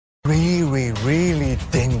really, really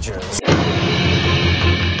dangerous.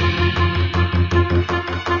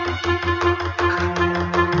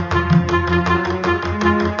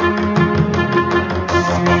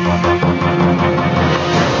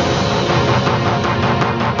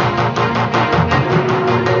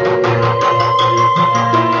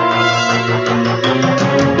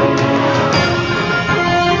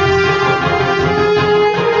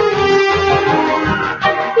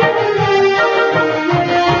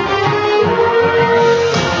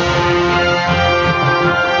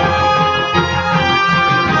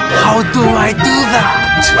 How do I do that?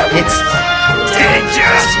 It's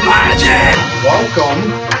dangerous magic! Welcome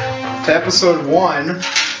to episode 1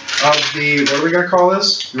 of the, what are we going to call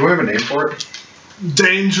this? Do we have a name for it?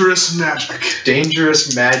 Dangerous Magic.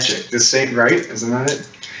 Dangerous Magic. The Saint, right? Isn't that it?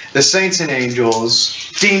 The Saints and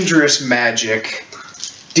Angels, Dangerous Magic,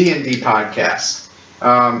 D&D podcast.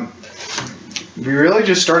 We really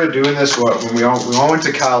just started doing this when we all went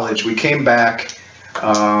to college. We came back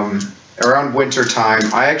around winter time.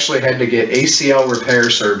 I actually had to get ACL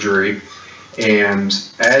repair surgery, and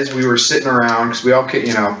as we were sitting around, because we all,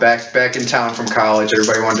 back in town from college,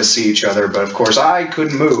 everybody wanted to see each other, but of course I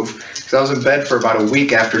couldn't move because I was in bed for about a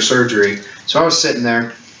week after surgery. So I was sitting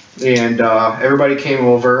there, and everybody came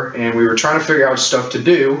over, and we were trying to figure out stuff to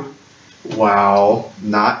do while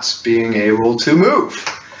not being able to move.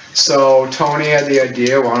 So Tony had the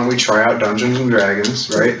idea, why don't we try out Dungeons & Dragons,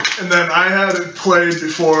 right? And then I hadn't played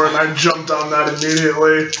before, and I jumped on that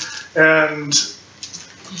immediately. And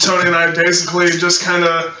Tony and I basically just kind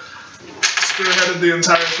of spearheaded the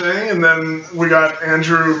entire thing, and then we got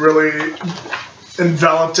Andrew really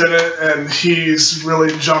enveloped in it, and he's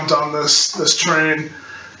really jumped on this train,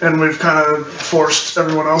 and we've kind of forced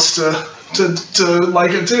everyone else to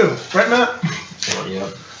like it too. Right, Matt?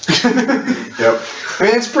 Yep. Yep. I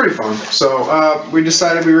mean, it's pretty fun. So we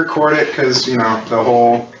decided we record it because, the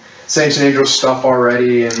whole Saints and Angels stuff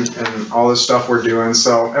already and all this stuff we're doing.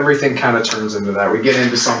 So everything kind of turns into that. We get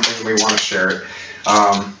into something, we want to share it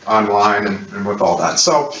online and with all that.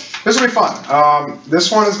 So this will be fun.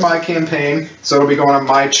 This one is my campaign, so it'll be going on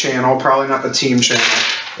my channel, probably not the team channel.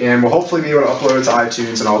 And we'll hopefully be able to upload it to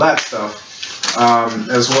iTunes and all that stuff.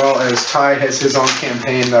 As well as Ty has his own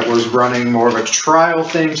campaign that was running more of a trial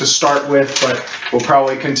thing to start with, but we'll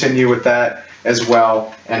probably continue with that as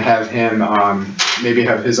well and have him maybe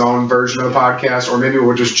have his own version of the podcast, or maybe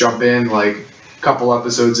we'll just jump in like a couple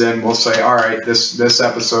episodes in. We'll say, all right, this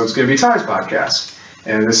episode is going to be Ty's podcast,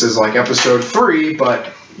 and this is like episode 3,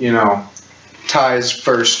 but Ty's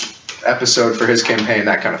first episode for his campaign,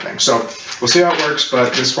 that kind of thing. So we'll see how it works,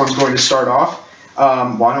 but this one's going to start off.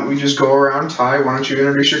 Why don't we just go around? Ty, why don't you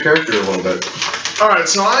introduce your character a little bit? Alright,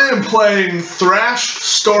 so I am playing Thrash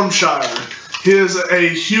Stormshire. He is a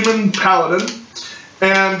human paladin,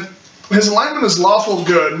 and his alignment is lawful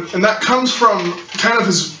good, and that comes from kind of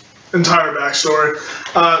his entire backstory.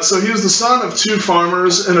 So he was the son of 2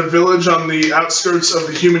 farmers in a village on the outskirts of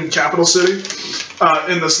the human capital city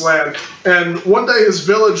in this land. And one day his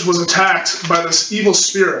village was attacked by this evil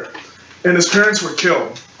spirit, and his parents were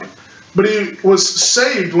killed. But he was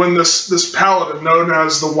saved when this paladin, known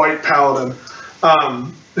as the White Paladin,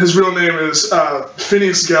 his real name is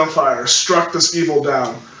Phineas Galefire, struck this evil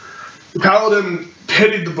down. The paladin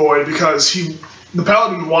pitied the boy because the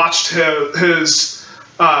paladin watched the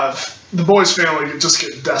boy's family just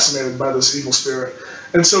get decimated by this evil spirit.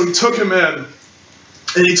 And so he took him in,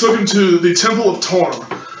 and he took him to the Temple of Torm,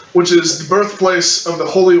 which is the birthplace of the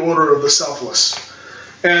Holy Order of the Selfless.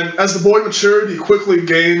 And as the boy matured, he quickly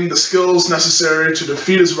gained the skills necessary to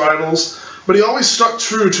defeat his rivals, but he always stuck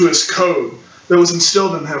true to his code that was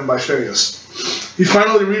instilled in him by Phineas. He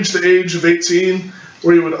finally reached the age of 18,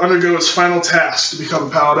 where he would undergo his final task to become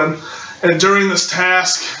a paladin. And during this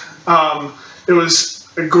task, it was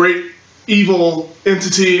a great evil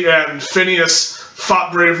entity, and Phineas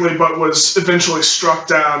fought bravely, but was eventually struck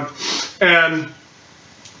down. And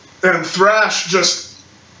Thrash just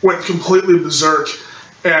went completely berserk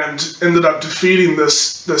and ended up defeating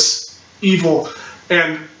this evil,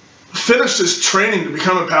 and finished his training to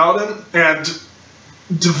become a paladin, and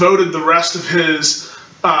devoted the rest of his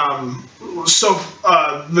so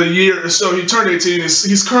he turned 18.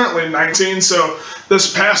 He's currently 19. So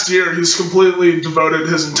this past year, he's completely devoted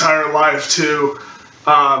his entire life to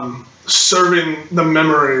serving the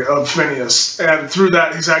memory of Phineas, and through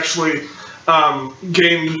that, he's actually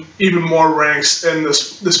gained even more ranks in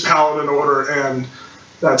this paladin order, and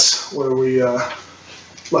that's where we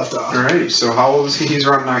left off. Alrighty, so how old is he? He's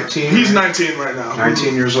around 19? He's 19 right now.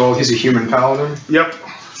 19 years old. He's a human paladin? Yep.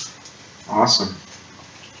 Awesome.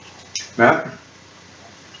 Matt?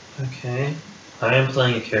 Okay. I am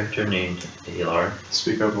playing a character named Alar.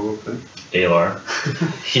 Speak up a little bit. Alar.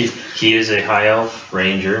 he is a high elf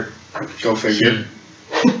ranger. Go figure.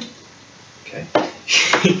 Okay.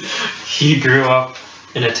 He grew up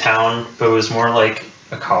in a town, but it was more like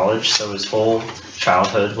a college, so his whole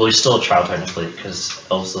childhood, well, he's still a child technically, because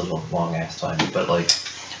elves live a long ass time, but like,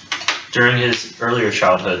 during his earlier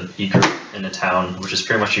childhood, he grew up in a town, which is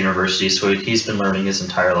pretty much a university, so he's been learning his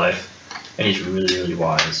entire life, and he's really, really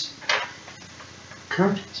wise.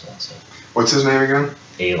 Okay. So that's it. What's his name again?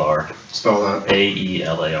 Alar. Spell that.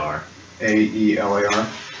 Aelar. Aelar.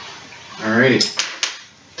 Alrighty.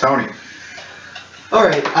 Tony.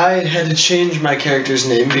 Alright, I had to change my character's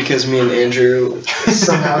name because me and Andrew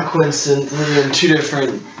somehow coincidentally in 2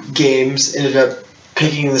 different games ended up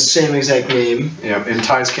picking the same exact name. Yep, in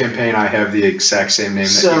Ty's campaign I have the exact same name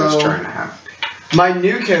that he was trying to have. My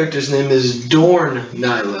new character's name is Dorn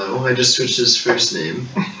Nilo. I just switched his first name.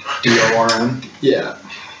 D-O-R-N? Yeah.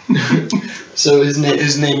 So his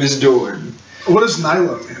name is Dorn. What does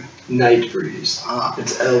Nilo mean? Night Breeze. Ah.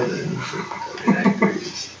 It's Elven for Night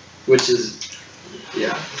Breeze. Which is...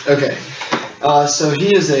 Yeah. Okay. So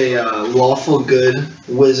he is a lawful good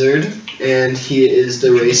wizard, and he is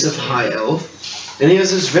the race of High Elf. And he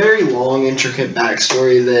has this very long, intricate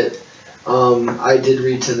backstory that I did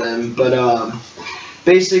read to them. But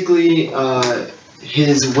basically,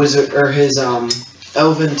 his wizard or his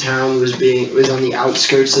elven town was on the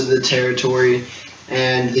outskirts of the territory,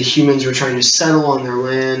 and the humans were trying to settle on their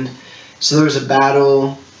land. So there was a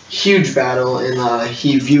battle. Huge battle, and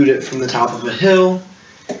he viewed it from the top of a hill,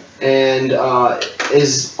 and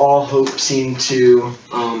as all hope seemed to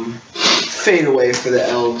fade away for the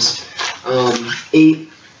elves, 8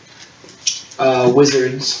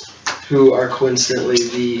 wizards, who are coincidentally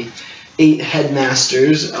the 8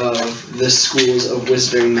 headmasters of the schools of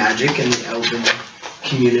wizarding magic in the elven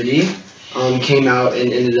community, came out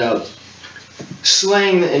and ended up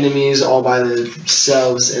slaying the enemies all by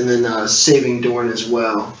themselves, and then saving Dorn as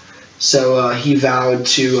well. So he vowed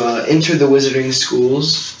to enter the wizarding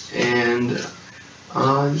schools, and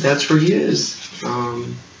that's where he is.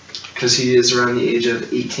 Because he is around the age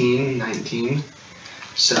of 18, 19.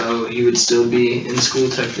 So he would still be in school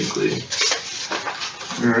technically.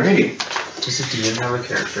 Alrighty. Does the DM have a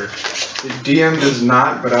character? The DM does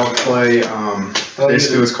not, but I'll play,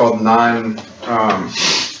 basically what's called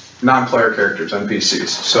non-player characters, NPCs.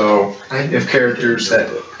 So if characters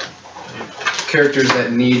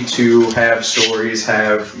that need to have stories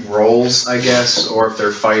have roles, I guess, or if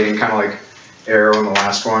they're fighting, kind of like Arrow in the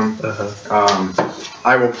last one.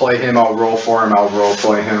 I will play him, I'll roll for him, I'll role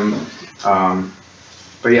play him.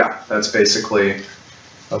 But yeah, that's basically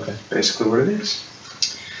what it is.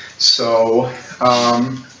 So,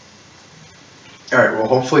 alright, well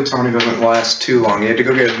hopefully Tony doesn't last too long. He had to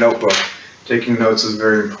go get a notebook. Taking notes is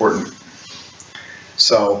very important.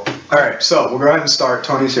 So, alright, so we'll go ahead and start.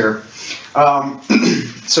 Tony's here.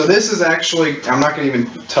 So this is actually, I'm not going to even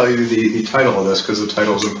tell you the title of this because the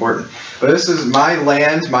title is important. But this is my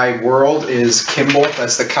land, my world is Kimball.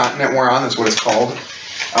 That's the continent we're on, that's what it's called.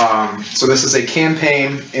 So this is a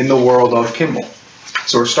campaign in the world of Kimball.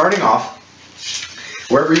 So we're starting off,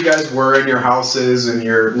 wherever you guys were in your houses, in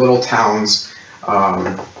your little towns,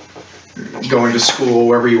 going to school,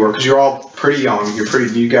 wherever you were, because you're all pretty young.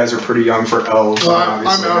 You guys are pretty young for elves. I'm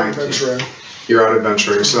out adventuring. You're out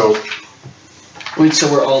adventuring, so... Wait, so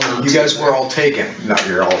we're all not You guys were all taken. No,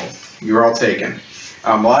 you were all taken.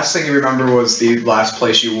 The last thing you remember was the last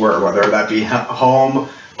place you were, whether that be home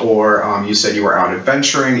or you said you were out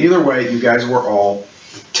adventuring. Either way, you guys were all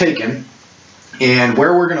taken. And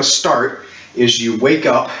where we're going to start is you wake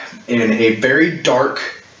up in a very dark,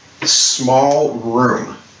 small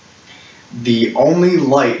room. The only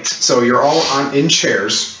light, so you're all in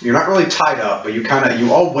chairs. You're not really tied up, but you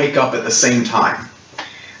all wake up at the same time.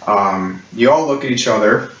 You all look at each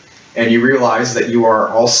other, and you realize that you are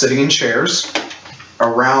all sitting in chairs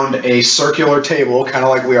around a circular table, kind of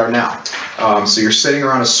like we are now. So you're sitting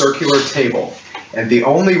around a circular table, and the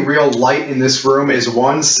only real light in this room is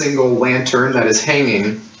one single lantern that is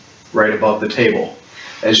hanging right above the table.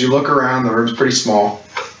 As you look around, the room's pretty small,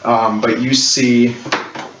 but you see...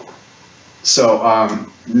 So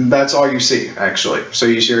that's all you see, actually. So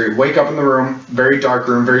you wake up in the room, very dark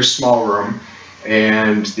room, very small room,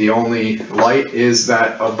 and the only light is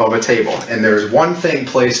that above a table. And there's one thing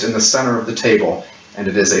placed in the center of the table, and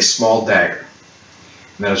it is a small dagger.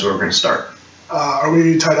 And that is where we're going to start. Are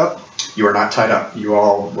we tied up? You are not tied up. You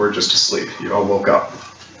all were just asleep. You all woke up.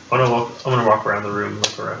 I'm gonna walk around the room and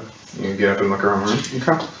look around. You can get up and look around the room?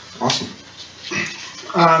 Okay, awesome.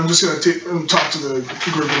 I'm just going to talk to the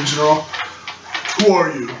group in general. Who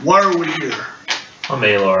are you? Why are we here? I'm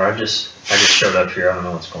Aelor. I just showed up here. I don't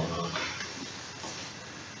know what's going on.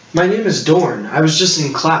 My name is Dorn. I was just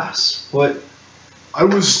in class. What? I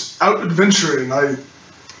was out adventuring. I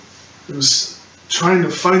was trying to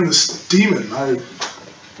find this demon. I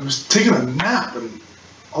was taking a nap, and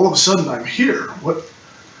all of a sudden I'm here. What?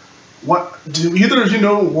 Do either of you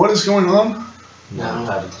know what is going on? No,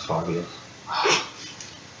 I haven't the foggiest.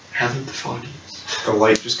 Haven't the foggiest. The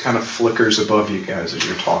light just kind of flickers above you guys as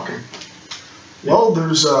you're talking. Well,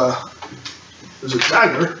 there's a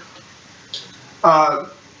dagger.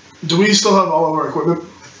 Do we still have all of our equipment?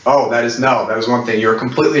 Oh, that is one thing. You're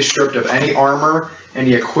completely stripped of any armor,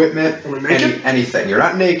 any equipment, Are we naked? anything. You're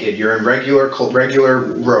not naked. You're in regular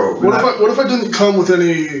robe. What if I didn't come with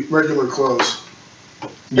any regular clothes?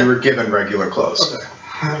 You were given regular clothes. Okay.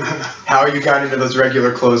 How you got into those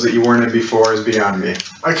regular clothes that you weren't in before is beyond me.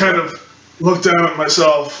 I kind of look down at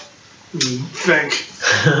myself and think,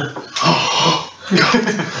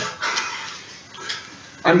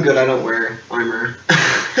 I'm good. I don't wear armor.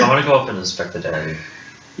 I want to go up and inspect the dagger.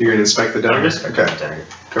 You're gonna inspect the I'm dagger. gonna inspect Okay. the dagger.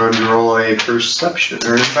 Go ahead and roll a perception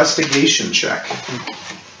or investigation check.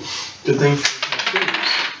 Good thing.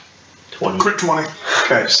 20. quick 20.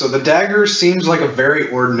 Okay, so the dagger seems like a very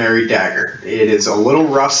ordinary dagger. It is a little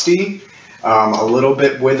rusty, a little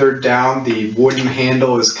bit withered down. The wooden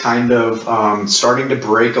handle is kind of starting to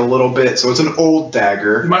break a little bit. So it's an old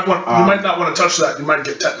dagger. You might not want to touch that. You might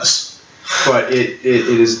get tetanus. But it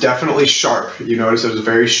is definitely sharp. You notice it was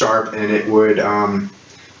very sharp, and it would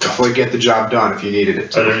definitely get the job done if you needed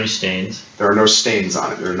it Are there to. any stains? There are no stains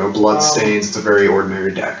on it. There are no blood stains. It's a very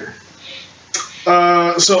ordinary dagger.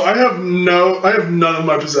 So I have none of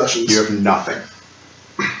my possessions. You have nothing.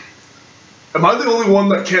 Am I the only one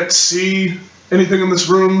that can't see anything in this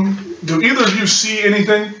room? Do either of you see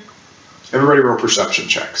anything? Everybody roll perception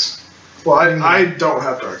checks. Well, I don't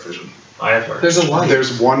have dark vision. I have heard. There's a light.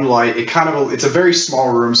 There's one light. It's a very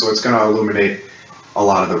small room, so it's going to illuminate a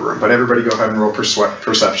lot of the room. But everybody go ahead and roll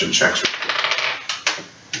perception checks.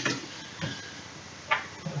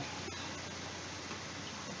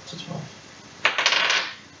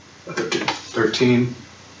 A 13. 13.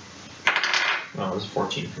 Oh, it was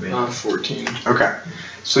 14 for me. 14. Okay.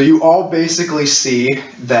 So you all basically see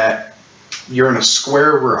that you're in a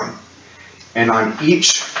square room, and on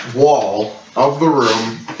each wall of the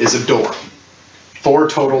room is a door. 4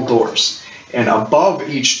 total doors. And above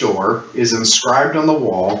each door is inscribed on the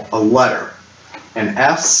wall a letter. An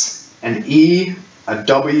S, an E, a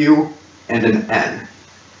W, and an N.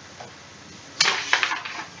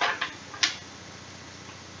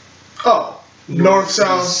 Oh, north,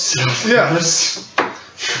 south. Yes.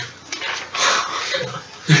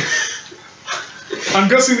 I'm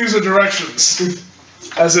guessing these are directions,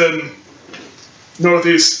 as in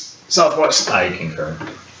northeast, southwest. I concur.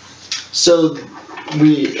 So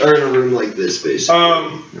we are in a room like this,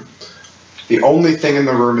 basically. The only thing in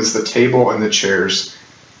the room is the table and the chairs.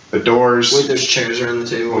 The doors. Wait, there's chairs around the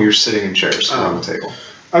table. Well, you're sitting in chairs around the table.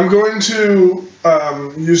 I'm going to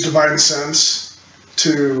use divine sense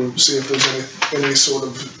to see if there's any sort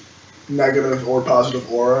of negative or positive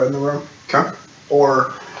aura in the room, Okay.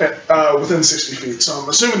 or within 60 feet. So I'm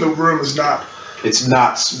assuming the room is not. It's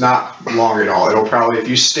not long at all. It'll probably, if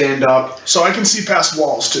you stand up. So I can see past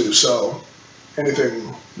walls too. So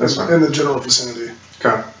anything That's fine. in the general vicinity.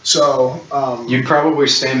 Okay. So You'd probably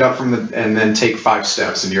stand up and then take 5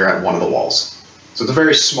 steps, and you're at one of the walls. So it's a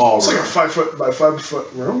very small it's room. like a 5 foot by 5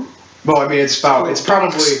 foot room. Well, I mean, it's probably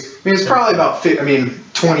about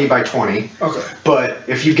 20 by 20. Okay. But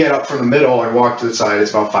if you get up from the middle and walk to the side, it's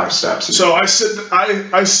about 5 steps. So I sit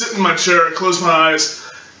in my chair, I close my eyes,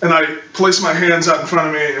 and I place my hands out in front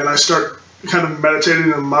of me, and I start kind of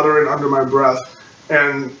meditating and muttering under my breath,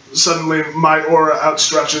 and suddenly my aura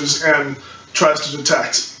outstretches and tries to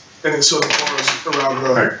detect any sort of auras around the.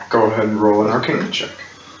 Alright, go ahead and roll an arcana check.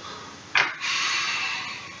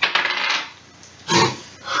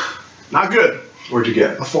 Not good. What'd you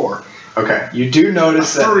get? A 4. Okay, you do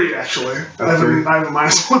notice that. 3 actually. I have three. a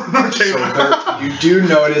 -1 in Arcana. You do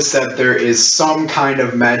notice that there is some kind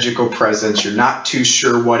of magical presence. You're not too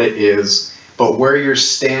sure what it is, but where you're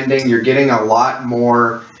standing, you're getting a lot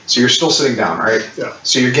more. So you're still sitting down, right? Yeah.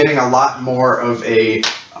 So you're getting a lot more of a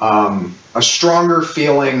stronger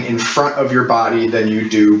feeling in front of your body than you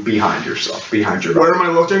do behind yourself, behind your body. Where am I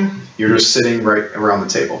looking? You're just sitting right around the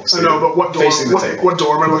table. I know, but what door? Facing the table. What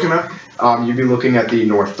door am I looking at? You'd be looking at the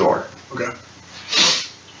north door. Okay.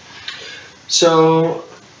 So,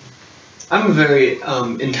 I'm a very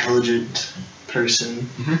intelligent person.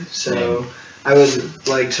 So, I would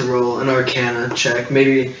like to roll an Arcana check.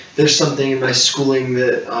 Maybe there's something in my schooling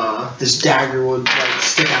that this dagger would like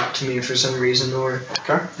stick out to me for some reason, or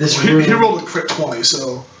Okay. this He room. rolled a crit 20,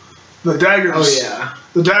 so the daggers. Oh yeah.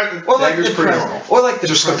 The dagger. Or like Dagger's the pretty presence. normal. Or like the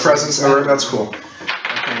Just the presence in the room, that's cool.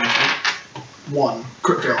 1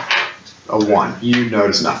 crit fail. A 1. You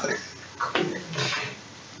notice nothing.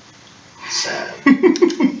 Sad.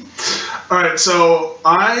 All right, so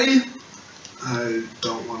I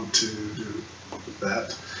don't want to do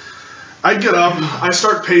that. I get up, I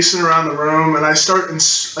start pacing around the room, and I start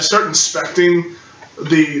inspecting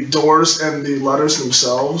the doors and the letters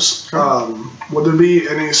themselves. Would there be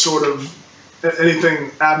anything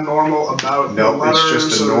abnormal about the Nope, letters?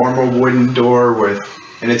 it's just a or- normal wooden door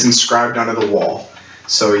and it's inscribed onto the wall.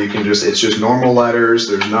 So you can it's just normal letters.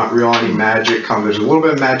 There's not really any magic. There's a little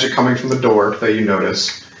bit of magic coming from the door that you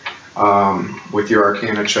notice with your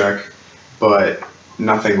Arcana check, but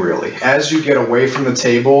nothing really. As you get away from the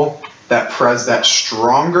table, that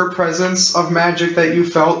stronger presence of magic that you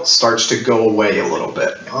felt starts to go away a little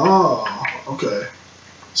bit. Oh, okay.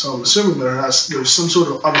 So I'm assuming there's some sort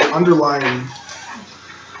of underlying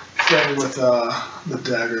thing with the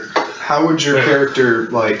dagger. How would your character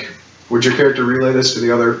Would your character relay this to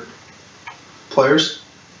the other players?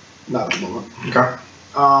 Not at the moment. Okay.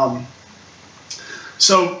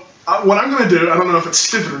 So what I'm going to do, I don't know if it's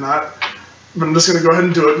stupid or not, but I'm just going to go ahead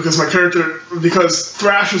and do it because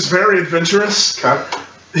Thrash is very adventurous. Okay.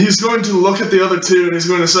 He's going to look at the other two and he's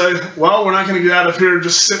going to say, well, we're not going to get out of here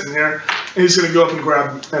just sitting here. And he's going to go up and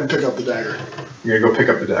grab and pick up the dagger. You're gonna go pick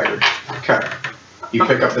up the dagger. Okay. You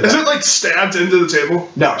pick up the Is dagger. it like stabbed into the table?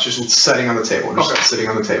 No, it's just sitting on the table. Just Okay. sitting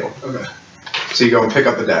on the table. Okay. So you go and pick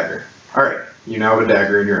up the dagger. Alright. You now have a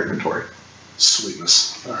dagger in your inventory.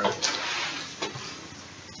 Sweetness. Alright.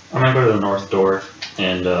 I'm gonna go to the north door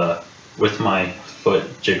and with my foot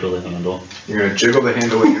jiggle the handle. You're gonna jiggle the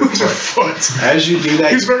handle with your With your foot. foot. As you do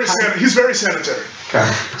that, He's very sanitary.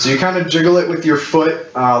 Okay. So you kind of jiggle it with your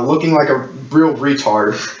foot, looking like a real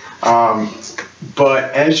retard.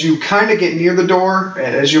 But as you kind of get near the door,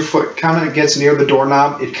 as your foot kind of gets near the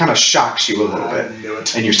doorknob, it kind of shocks you a little I bit. knew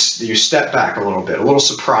it. And you step back a little bit, a little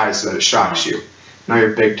surprised that it shocks you. Now your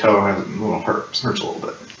big toe has a little hurts a little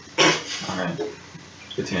bit. Alright.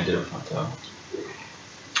 Good thing I did it with my toe.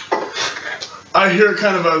 I hear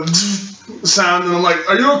kind of a sound and I'm like,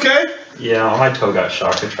 are you okay? Yeah, my toe got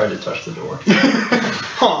shocked. I tried to touch the door.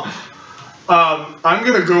 Huh. I'm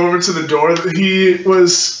gonna go over to the door that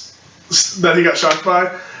he got shocked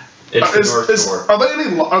by. It's the north door.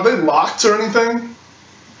 Are they locked or anything?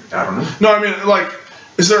 I don't know. No, I mean like,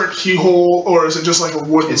 is there a keyhole or is it just like a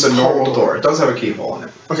wooden? It's a normal door. It does have a keyhole in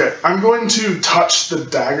it. Okay, I'm going to touch the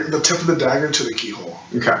tip of the dagger to the keyhole.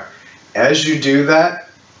 Okay. As you do that,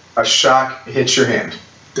 a shock hits your hand.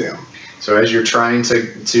 Damn. So as you're trying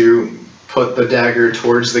to put the dagger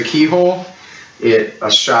towards the keyhole,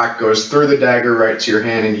 a shock goes through the dagger right to your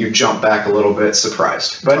hand, and you jump back a little bit,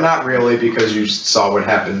 surprised. But not really, because you saw what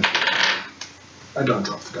happened. I don't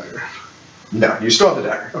drop the dagger. No, you still have the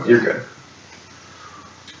dagger. Okay. You're good.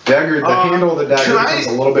 The handle of the dagger becomes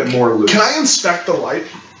a little bit more loose. Can I inspect the light?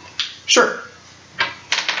 Sure.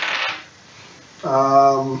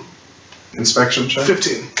 Inspection check.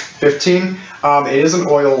 15. 15. It is an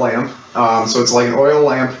oil lamp, so it's like an oil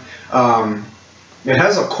lamp. It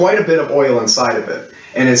has quite a bit of oil inside of it,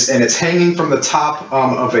 and it's hanging from the top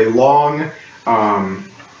of a long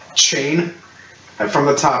chain from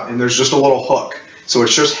the top, and there's just a little hook, so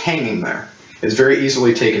it's just hanging there. It's very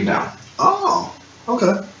easily taken down. Oh,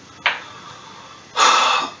 okay.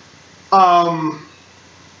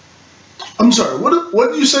 I'm sorry.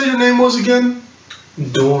 What did you say your name was again?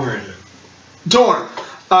 Dorn. Dorn.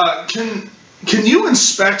 Can you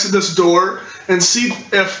inspect this door and see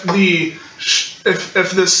if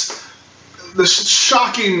this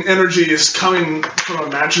shocking energy is coming from a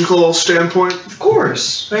magical standpoint? Of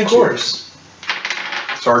course. Thank of you. course.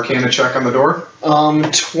 So Arcana check on the door.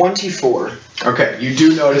 24. Okay, you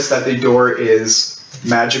do notice that the door is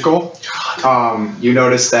magical. You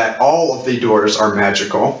notice that all of the doors are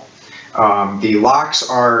magical. The locks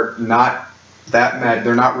are not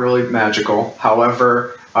they're not really magical.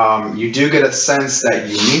 However, you do get a sense that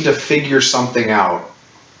you need to figure something out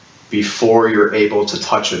before you're able to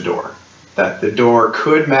touch a door. That the door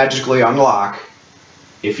could magically unlock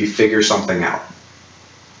if you figure something out.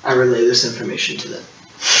 I relay this information to them.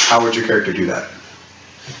 How would your character do that?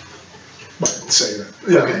 Say it.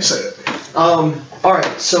 Yeah, Okay. say it.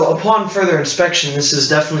 Alright, so upon further inspection, this is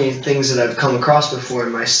definitely things that I've come across before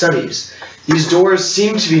in my studies. These doors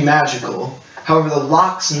seem to be magical, however the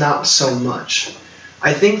locks not so much.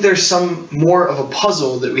 I think there's some more of a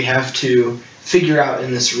puzzle that we have to figure out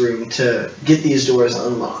in this room to get these doors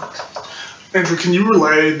unlocked? Andrew, can you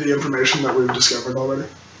relay the information that we've discovered already?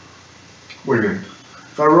 What do you mean?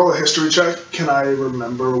 If I roll a history check, can I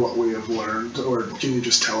remember what we have learned, or can you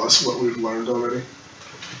just tell us what we've learned already?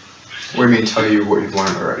 What do you mean tell you what you've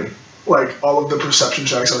learned already? Like, all of the perception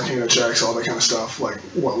checks, arcana checks, all that kind of stuff. Like,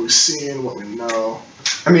 what we've seen, what we know.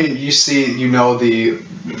 I mean, the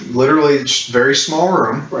literally just very small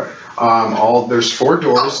room. Right. There's 4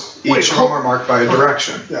 doors. Each of them are marked by a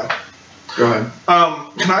direction. Yeah. Go ahead.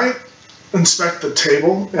 Can I inspect the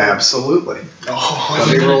table? Absolutely. Oh, Let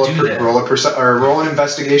me that? roll an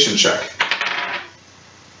investigation check.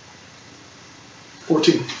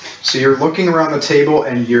 14. So you're looking around the table,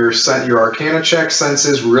 and your Arcana check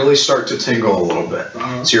senses really start to tingle a little bit.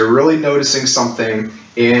 Uh-huh. So you're really noticing something,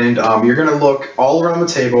 and you're going to look all around the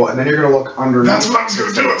table, and then you're going to look underneath. That's what I was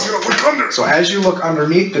going to do. I was going to look under. So as you look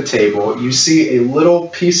underneath the table, you see a little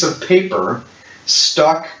piece of paper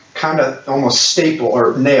stuck, kind of almost stapled,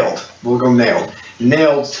 or nailed. We'll go nailed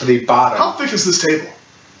to the bottom. How thick is this table?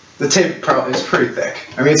 The tape probably is pretty thick.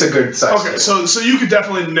 I mean, it's a good size. Okay, table. so you could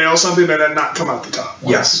definitely nail something and then not come out the top.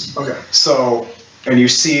 Yes. Okay. So, and you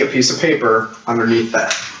see a piece of paper underneath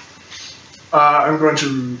that. I'm going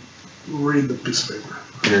to read the piece of paper.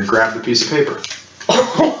 You're going to grab the piece of paper.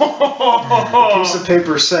 The piece of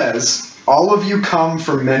paper says, "All of you come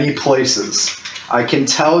from many places. I can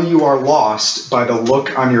tell you are lost by the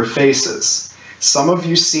look on your faces. Some of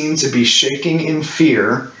you seem to be shaking in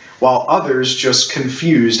fear, while others just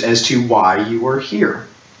confused as to why you are here.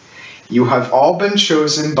 You have all been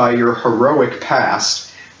chosen by your heroic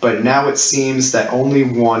past, but now it seems that only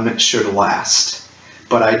one should last.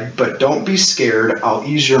 But don't be scared, I'll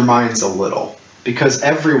ease your minds a little, because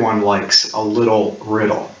everyone likes a little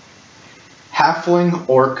riddle. Halfling,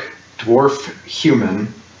 orc, dwarf,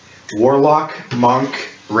 human, warlock, monk,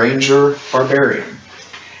 ranger, barbarian.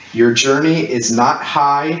 Your journey is not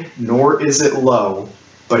high, nor is it low,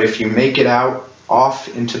 but if you make it out, off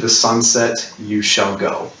into the sunset you shall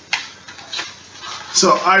go."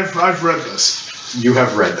 So I've read this. You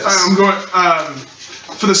have read this. I'm going,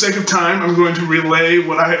 for the sake of time, I'm going to relay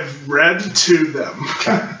what I have read to them.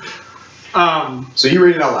 Okay. So you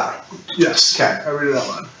read it out loud. Yes. Okay. I read it out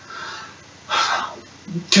loud.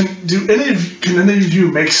 Can any of you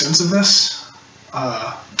make sense of this?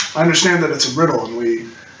 I understand that it's a riddle and we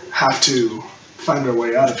have to find our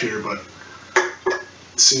way out of here, but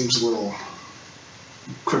it seems a little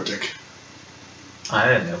cryptic. I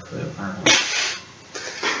had no clue. I don't know.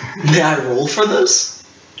 May I roll for this?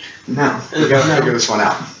 No. You gotta figure this one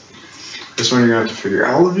out. This one you're gonna have to figure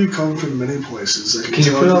out. All of you come from many places. I Can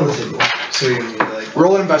you tell put it on the table? So you're gonna be like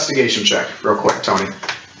Roll an investigation check real quick, Tony.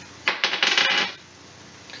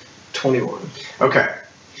 21. Okay.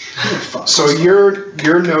 Fuck. So you're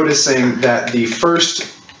noticing that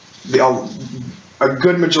a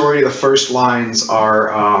good majority of the first lines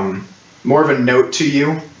are more of a note to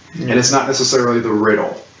you, and it's not necessarily the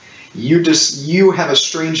riddle. You have a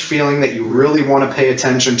strange feeling that you really want to pay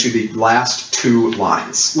attention to the last 2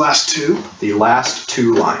 lines. Last 2? The last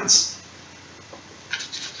 2 lines.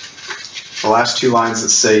 The last 2 lines that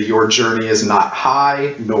say, "Your journey is not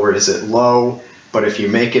high, nor is it low, but if you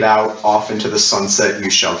make it out, off into the sunset you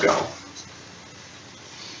shall go."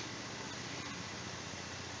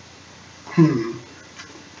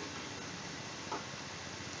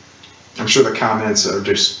 I'm sure the comments are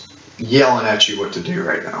just yelling at you what to do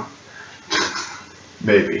right now.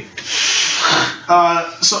 Maybe.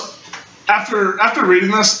 So after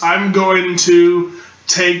reading this, I'm going to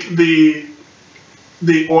take the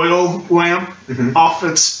oil lamp off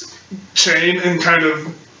its chain and kind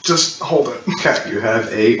of just hold it. Okay, you have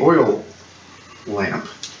a oil lamp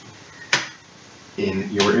in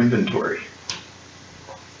your inventory.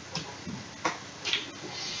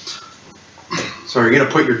 So are you going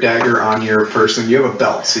to put your dagger on your person? You have a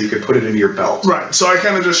belt, so you could put it into your belt. Right. So I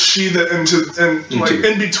kind of just sheath it in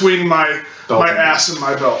between my ass and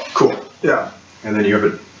my belt. Cool. Yeah. And then you have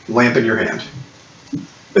a lamp in your hand.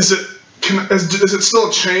 Is it still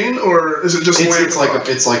a chain or is it just lamp?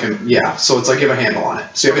 So it's like you have a handle on it.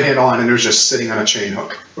 So you have a handle on it and it's just sitting on a chain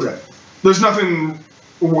hook. Okay. There's nothing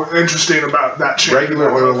interesting about that chain.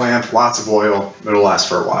 Regular oil lamp, lots of oil. It'll last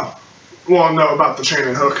for a while. Well, no, about the chain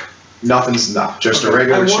and hook. Just a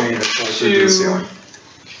regular chain that pulls through to the ceiling.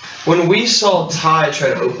 When we saw Ty try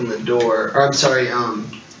to open the door, or I'm sorry,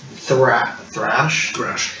 Thrash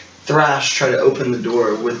try to open the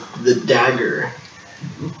door with the dagger,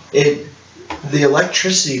 the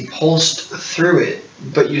electricity pulsed through it,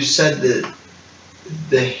 but you said that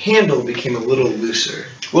the handle became a little looser.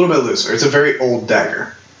 A little bit looser. It's a very old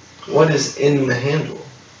dagger. What is in the handle?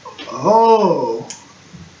 Oh.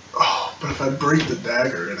 Oh, but if I break the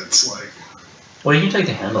dagger and it's like... Well, you can take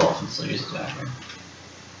the handle off and still use the dagger.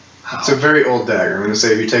 How? It's a very old dagger. I'm going to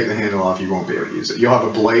say if you take the handle off, you won't be able to use it. You'll have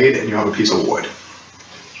a blade and you'll have a piece of wood.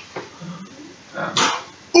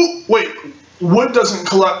 Oh, wait. Wood doesn't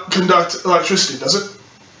conduct electricity, does it?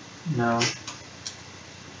 No.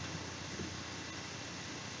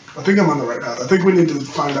 I think I'm on the right path. I think we need to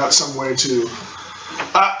find out some way to...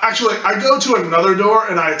 actually, I go to another door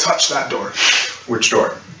and I touch that door. Which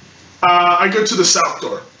door? I go to the south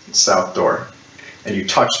door. South door. And you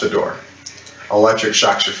touch the door. Electric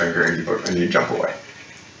shocks your finger and you jump away.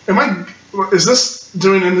 Is this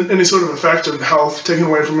doing any sort of effect of health taken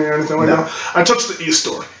away from me or anything like No. that? I touch the east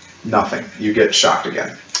door. Nothing. You get shocked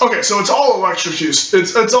again. Okay, so it's all electric use.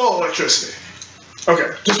 It's all electricity.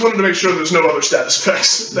 Okay, just wanted to make sure there's no other status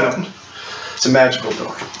effects. No. It's a magical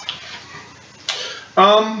door.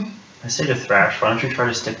 I say to Thrash, why don't you try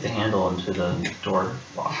to stick the handle into the door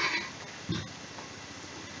lock?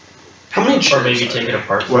 How many chairs? Or maybe are take it there?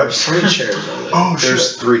 apart What? first. How many chairs are there? Oh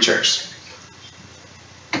There's shit! 3 chairs.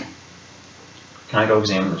 Can I go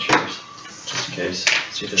examine the chairs? Just in case.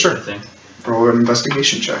 See if there's Sure. anything. Roll an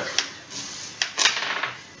investigation check.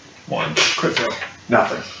 1. Crit fail.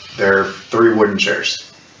 Nothing. There are 3 wooden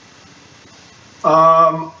chairs.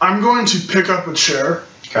 I'm going to pick up a chair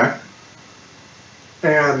Okay?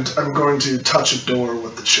 and I'm going to touch a door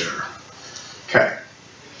with the chair. Okay.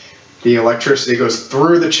 The electricity goes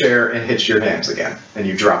through the chair and hits your hands again, and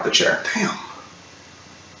you drop the chair. Damn.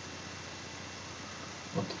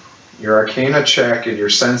 Your Arcana check and your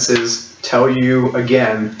senses tell you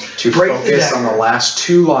again to Break the focus on the dagger. last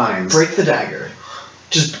 2 lines. Break the dagger.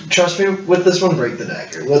 Just trust me with this one. Break the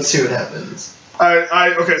dagger. Let's see what happens.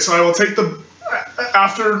 Okay, so I will take the...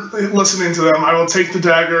 After listening to them, I will take the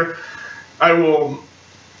dagger, I will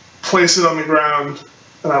place it on the ground,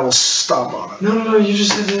 and I will stomp on it. No. You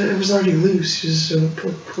just said it was already loose. You just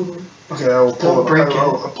pull it. Okay, I will pull Don't it. break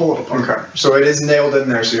I'll pull it apart. Okay. So it is nailed in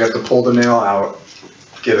there, so you have to pull the nail out,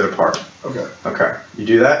 get it apart. Okay. Okay. You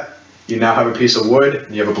do that, you now have a piece of wood,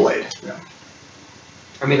 and you have a blade.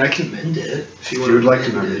 I mean, I can mend it if you If want. you would like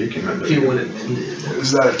to mend it, you can mend If it. you want it mended.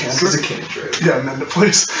 Is that a This is a cantrip? cantrip. Yeah, mend it,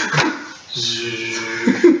 please.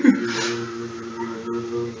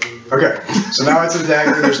 Okay. So now it's a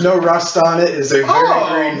dagger. There's no rust on it. It's a very,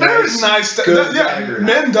 Oh, very nice. good Yeah, dagger.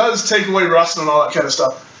 men does take away rust and all that kind of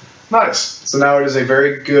stuff. Nice. So now it is a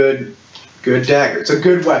very good dagger. It's a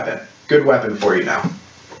good weapon. Good weapon for you now.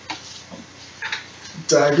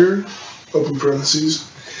 Dagger, open parentheses.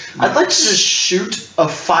 I'd like to just shoot a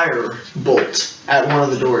fire bolt at one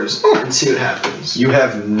of the doors and see what happens. You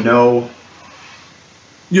have no.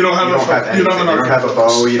 You don't have You don't have anything. you don't have an You don't have a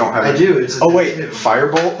bow. You don't have. I do. It's a Oh wait, tattoo.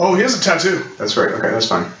 firebolt. Oh, he has a tattoo. That's right. Okay, that's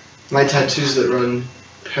fine. My tattoos that run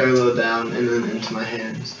parallel down and then into my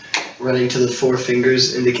hands, running to the 4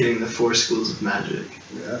 fingers, indicating the 4 schools of magic.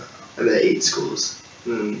 Yeah. Or the 8 schools.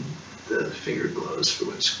 And then the finger glows for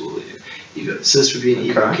which school you go. So this would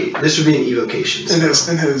be an Okay. This would be an evocation. In his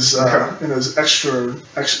Okay. in his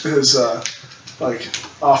his like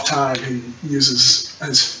off time, he uses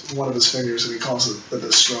one of his fingers and he calls it the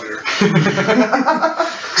destroyer.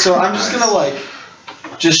 So I'm just gonna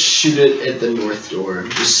just shoot it at the north door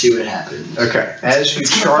and just see what happens. Okay. As you It's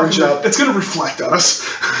gonna charge fucking- up, It's gonna reflect on us.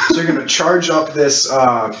 so you're gonna charge up this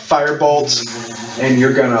firebolt, and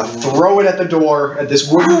you're gonna throw it at the door, at this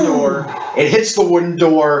wooden door. It hits the wooden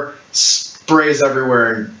door, sprays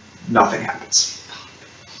everywhere, and nothing happens.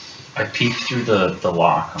 I peek through the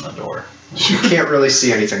lock on the door. You can't really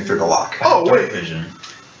see anything through the lock. Oh Dark wait, vision.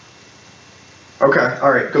 Okay. All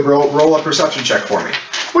right. Go roll a perception check for me.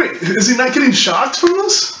 wait, is he not getting shocked from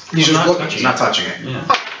this? He's just not looking. touching He's not it. touching it.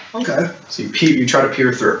 Yeah. Okay. So you try to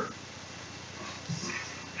peer through.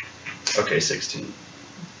 Okay, 16.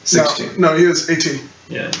 16. No, he is 18.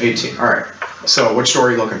 Yeah. 18. All right. So which door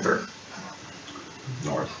are you looking through?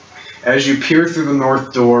 North. As you peer through the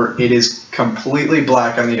north door, it is completely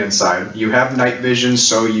black on the inside. You have night vision,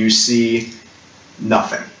 so you see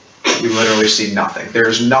nothing. You literally see nothing. There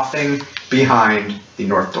is nothing behind the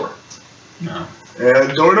north door. No.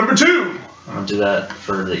 And door number 2. I'm gonna do that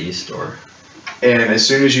for the east door. And as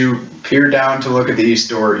soon as you peer down to look at the east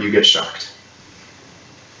door, you get shocked.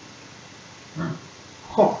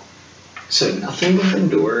 Huh. So nothing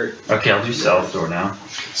behind door. Okay, I'll do south door now.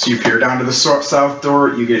 So you peer down to the south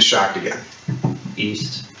door, you get shocked again.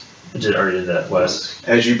 East. I already did that. West.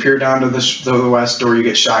 As you peer down to the west door, you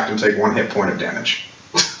get shocked and take 1 hit point of damage.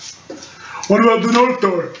 What about the north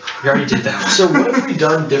door? We already did that one. So what have we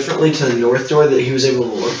done differently to the north door that he was able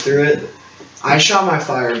to look through it? I shot my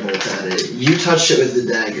firebolt at it. You touched it with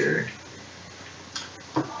the dagger.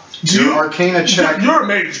 Your Arcana check. You're a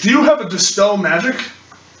mage. Do you have a dispel magic?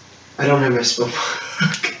 I don't have my spell.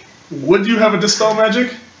 Would you have a dispel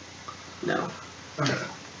magic? No. Okay.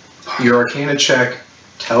 Your Arcana check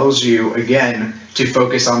tells you again to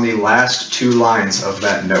focus on the last 2 lines of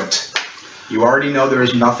that note. You already know there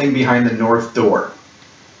is nothing behind the north door.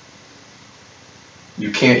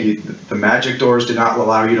 You can't. The magic doors do not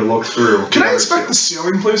allow you to look through. Can I inspect the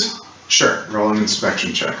ceiling, please? Sure. Roll an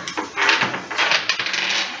inspection check.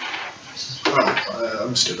 Oh,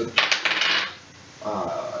 I'm stupid.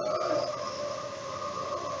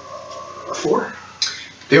 4.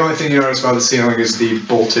 The only thing you notice about the ceiling is the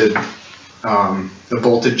bolted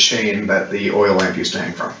chain that the oil lamp used to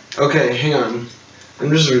hang from. Okay, hang on. I'm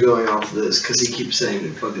just going off of this because he keeps saying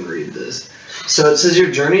to fucking read this. So it says your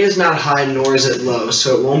journey is not high nor is it low,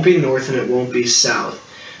 so it won't be north and it won't be south.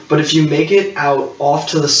 But if you make it out off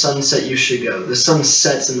to the sunset, you should go. The sun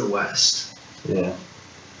sets in the west. Yeah.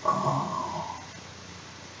 Oh.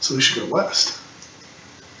 So we should go west.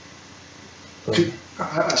 Okay.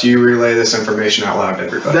 Do you relay this information out loud to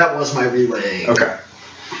everybody? That was my relay. Okay.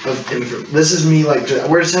 Of info. This is me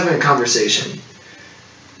we're just having a conversation.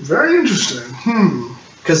 Very interesting.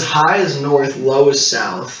 Because high is north, low is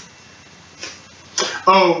south.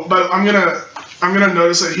 Oh, but I'm gonna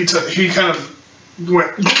notice that he kind of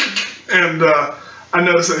went, and I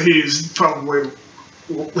noticed that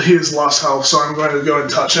he has lost health, so I'm going to go and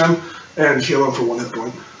touch him and heal him for 1 hit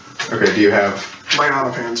point. Okay. Do you have? Lay on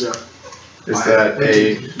of hands, yeah. Is that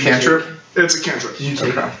a cantrip? It's a cantrip. Did you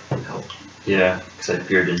take Okay. help? Yeah, because I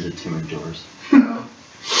peered into too many doors. No.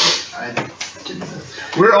 I didn't know.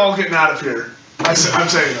 We're all getting out of here. I'm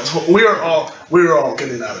saying this. We're all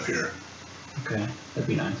getting out of here. Okay, that'd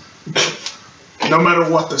be nice. No matter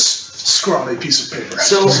what this scrawny piece of paper has.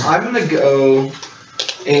 So I'm gonna go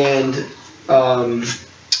and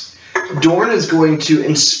Dorn is going to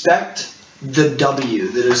inspect the W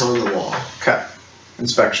that is on the wall. Okay.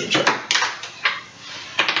 Inspection check.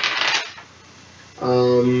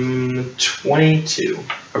 22.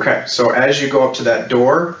 Okay. So as you go up to that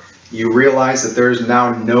door, you realize that there is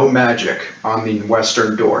now no magic on the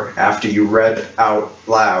western door after you read out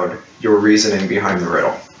loud your reasoning behind the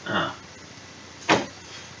riddle. Oh.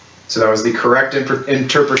 So that was the correct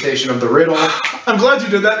interpretation of the riddle. I'm glad you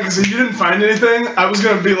did that because if you didn't find anything, I was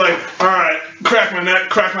gonna be like, all right, crack my neck,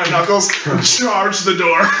 crack my knuckles, charge the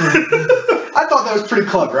door. I thought that was pretty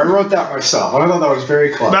clever. I wrote that myself. I thought that was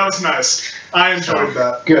very clever. That was nice. I enjoyed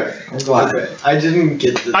that. Good. I'm glad. Okay. I didn't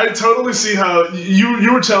get the. I totally see how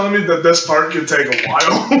you were telling me that this part could take a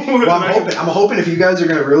while. Well, I'm hoping if you guys are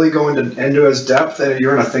going to really go into as depth and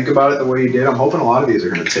you're going to think about it the way you did, I'm hoping a lot of these are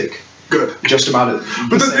going to take good. just about it.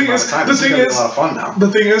 But the thing is, a lot of fun now.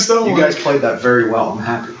 The thing is though, You guys played that very well. I'm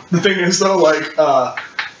happy. The thing is though,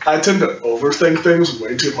 I tend to overthink things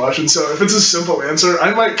way too much, and so if it's a simple answer,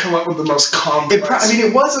 I might come up with the most complex.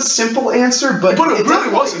 It was a simple answer, but it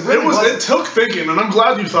really wasn't. It took thinking, and I'm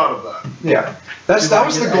glad you thought of that. Yeah, that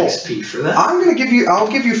was the goal. XP for that? I'll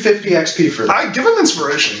give you 50 XP for that. I give him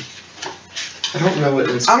inspiration. I don't know what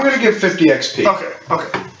it's. I'm gonna give 50 XP.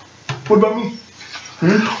 Okay. What about me?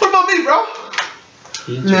 What about me, bro?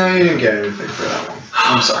 No, you didn't get anything for that one.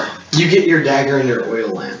 I'm sorry. You get your dagger and your oil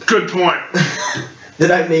lamp. Good point. That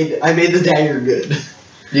I made the dagger good.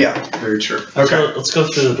 Yeah, very true. Let's go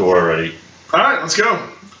through the door already. All right, let's go.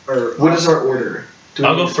 What is our order?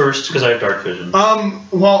 I'll go first because I have dark vision.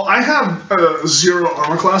 Well, I have 0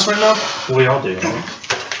 armor class right now. We all do.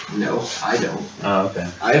 Right? No, I don't. Oh, okay.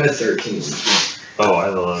 I have a 13. Oh, I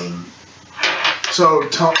have 11. So,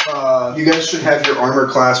 You guys should have your armor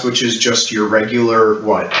class, which is just your regular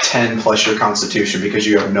 10 plus your constitution because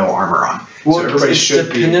you have no armor on. Well, so everybody it's should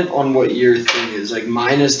dependent on what your thing is. Like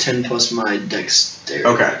mine is 10 plus my dexterity.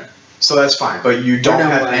 Okay, so that's fine, but you don't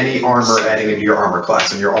have any armor adding into your armor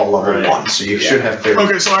class, and you're all level 1, so you should have very.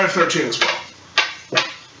 Okay, so I have 13 as well.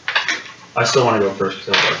 I still want to go first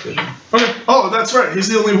because I have dark vision. Okay. Oh, that's right. He's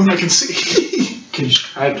the only one that can see.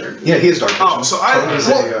 I have dark. Yeah, he is dark vision. Oh, so he's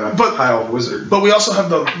a high elf wizard. But we also have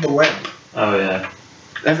the lamp, Oh, yeah.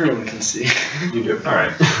 Everyone can see. You do.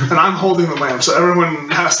 Alright. and I'm holding the lamp, so everyone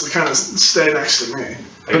has to kind of stay next to me.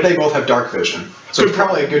 But they both have dark vision, so it's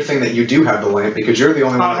probably a good thing that you do have the lamp because you're the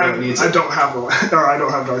only one that needs it. I don't have the lamp, or I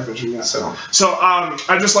don't have dark vision yet. So I'm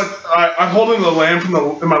holding the lamp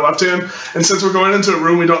in my left hand, and since we're going into a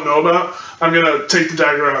room we don't know about, I'm gonna take the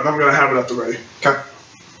dagger out and I'm gonna have it at the ready. okay.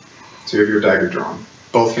 So you have your dagger drawn.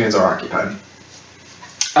 Both hands are occupied.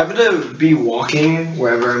 I'm gonna be walking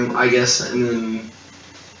wherever I'm, I guess, and then.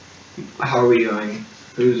 How are we going?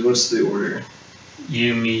 What's the order?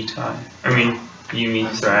 You, me, Ty. You, me,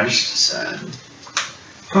 Thrash. Sad.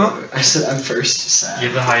 Huh? I said I'm first. Sad. You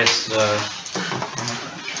have the highest.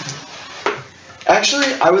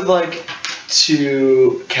 Actually, I would like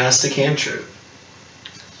to cast a cantrip.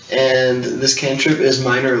 And this cantrip is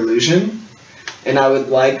Minor Illusion. And I would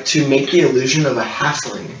like to make the illusion of a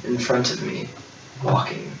halfling in front of me,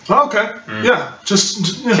 walking. Okay. Yeah.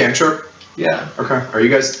 Just yeah. Cantrip. Yeah. Okay. Are you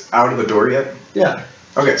guys out of the door yet? Yeah.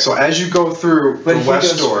 Okay. So as you go through But the he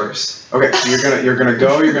west goes door. first. Okay. So you're gonna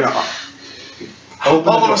go. You're gonna open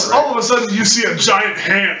the All door, of a sudden, you see a giant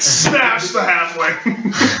hand smash the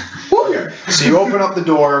halfling. Okay. So you open up the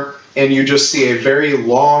door and you just see a very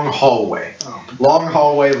long hallway. Oh. Long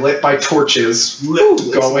hallway lit by torches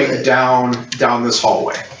going lit. down this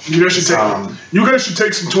hallway. You guys should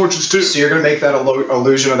take some torches too. So you're gonna make that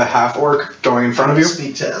illusion of the half orc going in front of you.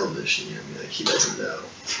 Speak to Elvish and you're gonna be like, he doesn't know.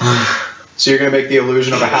 So you're gonna make the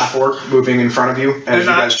illusion of a half orc moving in front of you as And you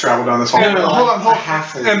guys travel down this And, hallway. hold on. A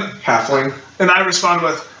halfling. Halfling. And I respond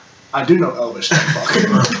with, I do know Elvish. Fuck.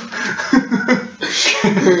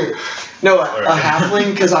 No, a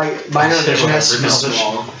halfling, because Minor Illusion has to be Elvish.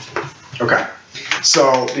 small. Okay.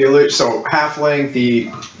 So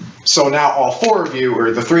halfling, so now all four of you,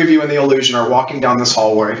 or the three of you in the illusion, are walking down this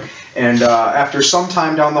hallway, and after some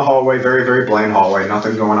time down the hallway, very, very bland hallway,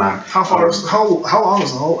 nothing going on. How long is the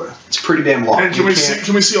hallway? It's pretty damn long. And can we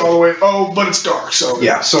see all the way? Oh, but it's dark, so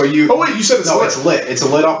Yeah. So you. Oh wait, you said it's No, lit. it's lit. It's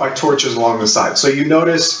lit up by torches along the side. So you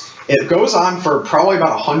notice it goes on for probably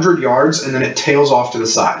about 100 yards, and then it tails off to the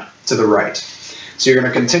side, to the right. So you're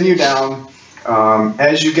going to continue down.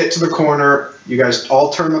 As you get to the corner, you guys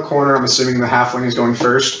all turn the corner. I'm assuming the halfling is going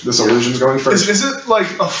first. This illusion's going first. Is it like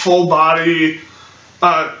a full body?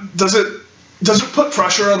 Does it put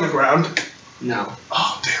pressure on the ground? No.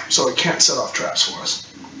 Oh damn! So it can't set off traps for us.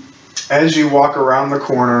 As you walk around the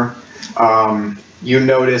corner, you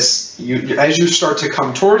notice as you start to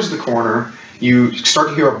come towards the corner, you start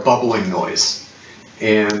to hear a bubbling noise.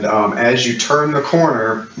 And as you turn the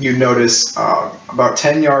corner, you notice about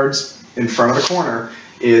 10 yards in front of the corner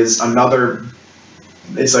is another,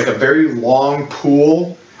 it's like a very long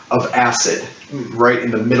pool of acid right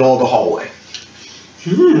in the middle of the hallway.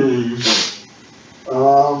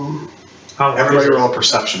 How Everybody roll a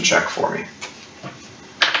perception check for me.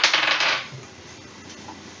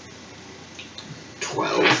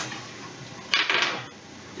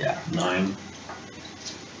 12. Yeah, 9.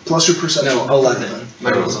 Plus your perception. No, 11.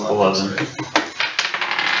 Mine was 11.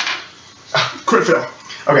 Crit fail.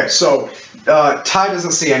 Okay, so Ty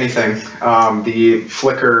doesn't see anything. The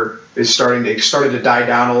flicker is started to die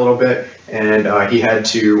down a little bit, and he had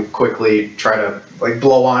to quickly try to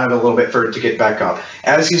blow on it a little bit for it to get back up.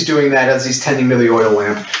 As he's doing that, as he's tending to the oil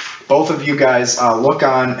lamp, both of you guys look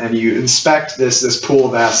on and you inspect this pool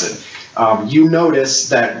of acid. You notice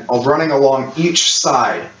that running along each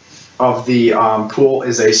side of the pool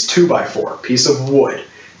is a 2x4 piece of wood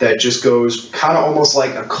that just goes kind of almost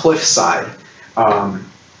like a cliffside.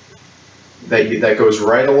 That goes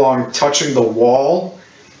right along, touching the wall,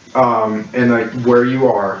 and where you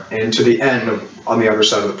are, and to the end on the other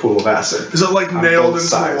side of the pool of acid. Is it like On nailed both into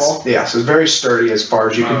sides. the wall? Yeah, so it's very sturdy as far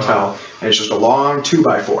as you can tell, and it's just a long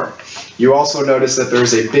 2x4. You also notice that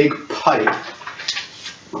there's a big pipe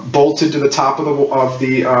bolted to the top of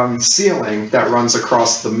the ceiling that runs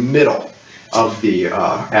across the middle of the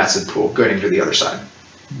acid pool, going to the other side.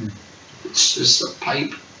 It's just a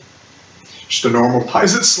pipe. Just a normal pipe.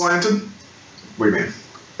 Is it slanted? What do you mean?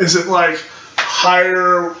 Is it like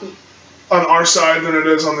higher on our side than it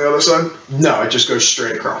is on the other side? No, it just goes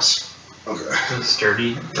straight across. Okay.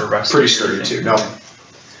 Sturdy or rusty? Pretty sturdy too. No.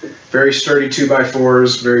 Very sturdy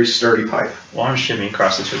 2x4s, very sturdy pipe. Well, I'm shimmy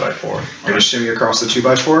across the 2x4. You're gonna shimmy across the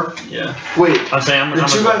 2x4? Yeah. Wait, I'm saying the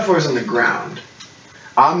 2x4 is on the ground.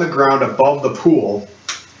 On the ground above the pool,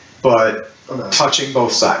 but Okay. touching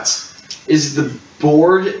both sides. Is the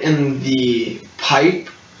board and the pipe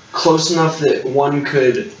close enough that one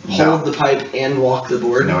could No. hold the pipe and walk the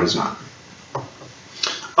board? No, it is not.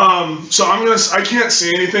 So I can't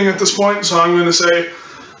see anything at this point, so I'm gonna say,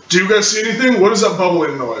 do you guys see anything? What is that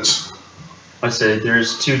bubbling noise? I say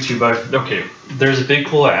there's okay, there's a big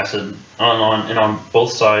pool of acid on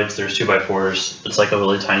both sides there's 2x4s. It's like a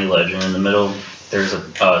really tiny ledge, and in the middle there's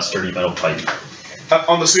a sturdy metal pipe.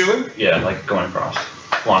 On the ceiling? Yeah, like going across.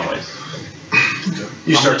 Long ways.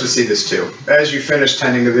 You start to see this too. As you finish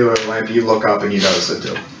tending to the oil lamp, you look up and you notice it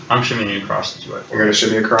too. I'm shimmying across the 2x4. You're gonna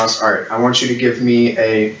shimmy across? Alright, I want you to give me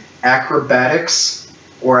a acrobatics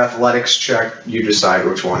or athletics check. You decide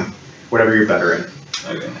which one. Whatever you're better in.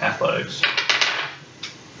 Okay, athletics.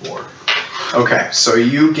 4. Okay, so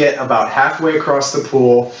you get about halfway across the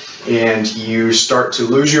pool, and you start to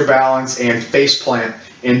lose your balance and face plant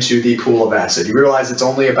into the pool of acid. You realize it's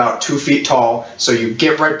only about 2 feet tall, so you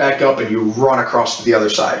get right back up and you run across to the other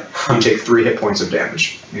side. You take 3 hit points of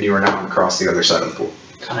damage, and you are now across the other side of the pool.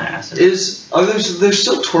 What kind of acid? There's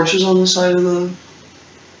still torches on the side of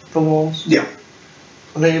the walls? Yeah.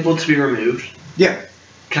 Are they able to be removed? Yeah.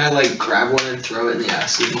 Can I like grab one and throw it in the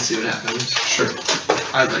acid and see what happens? Sure.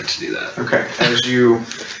 I'd like to do that. Okay, as you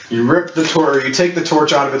rip the torch, you take the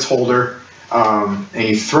torch out of its holder, and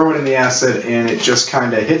you throw it in the acid, and it just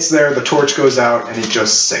kind of hits there. The torch goes out, and it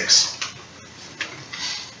just sinks.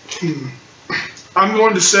 I'm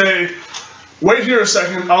going to say, wait here a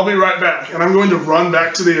second, I'll be right back. And I'm going to run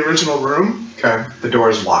back to the original room. Okay, the door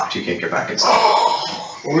is locked. You can't get back inside.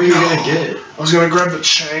 What were you gonna get? I was going to grab the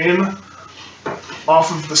chain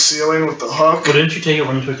off of the ceiling with the hook. Well, didn't you take it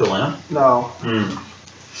when you took the lamp? No. Hmm.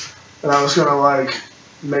 And I was going to, like,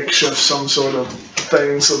 makeshift some sort of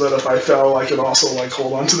thing so that if I fell, I could also, like,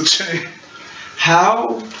 hold onto the chain.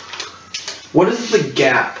 What is the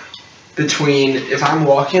gap between, if I'm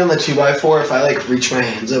walking on the 2x4, if I like reach my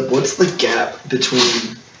hands up, what's the gap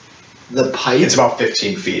between the pipe? It's about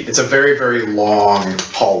 15 feet. It's a very, very long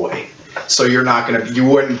hallway. So you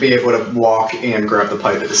wouldn't be able to walk and grab the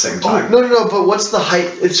pipe at the same time. No, but what's the height?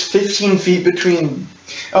 It's 15 feet between.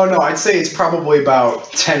 Oh no, I'd say it's probably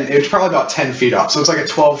about 10. It's probably about 10 feet up. So it's like a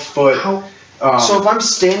 12-foot. So if I'm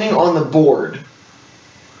standing on the board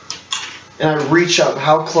and I reach up,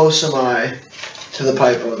 how close am I to the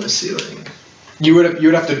pipe on the ceiling? You would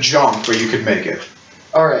have to jump, but you could make it.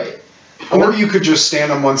 All right. Or you could just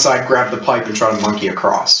stand on one side, grab the pipe, and try to monkey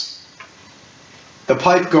across. The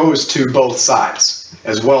pipe goes to both sides,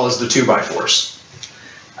 as well as the 2x4s.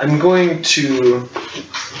 I'm going to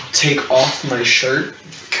take off my shirt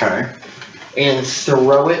Okay. and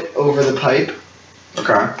throw it over the pipe,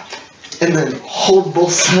 Okay. and then hold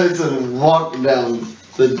both sides and walk down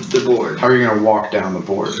the board. How are you going to walk down the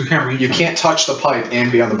board? You can't reach. You can't touch the pipe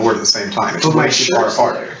and be on the board at the same time. It's But my way too far shirt's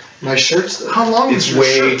apart. there. My shirt's there. How long It's is your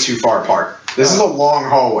way shirt? too far apart. This is a long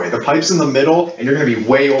hallway. The pipe's in the middle, and you're going to be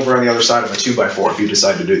way over on the other side of a 2x4 if you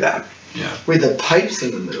decide to do that. Wait, the pipe's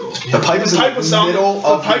in the middle. The pipe is in the middle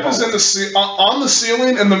of the pipe is hallway. on the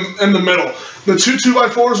ceiling in the middle. The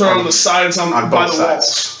 2x4s are on the sides on by both the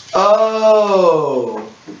sides. walls.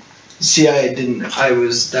 Oh. See,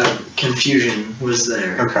 that confusion was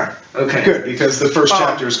there. Okay. Okay. Good, because the first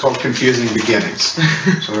chapter is called Confusing Beginnings.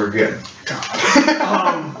 So we're good.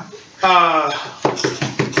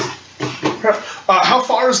 How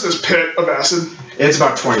far is this pit of acid? It's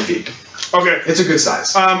about 20 feet. Okay. It's a good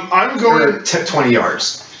size. I'm Or going. 20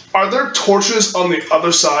 yards. Are there torches on the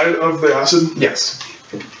other side of the acid? Yes.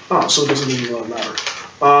 Oh, so it doesn't even really matter.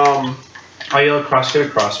 I yell across, get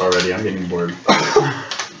across already. I'm getting bored.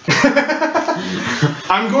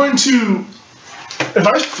 I'm going to. If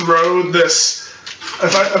I throw this.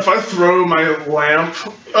 If I throw my lamp.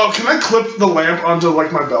 Oh, can I clip the lamp onto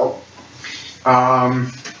like my belt?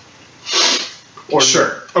 Or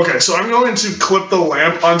sure. Okay, so I'm going to clip the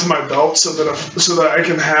lamp onto my belt so that I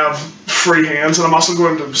can have free hands, and I'm also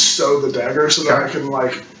going to stow the dagger so that I can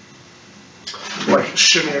like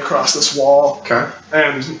shimmy across this wall Okay.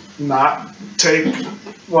 and not take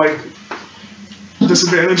like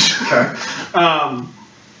disadvantage. Okay.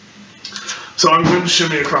 So I'm going to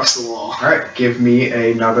shimmy across the wall. All right. Give me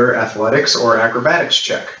another athletics or acrobatics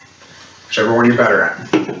check. Whichever one you're better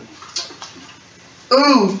at.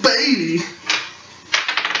 Ooh, baby.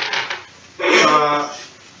 A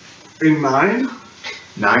 9.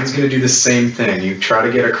 9's going to do the same thing. You try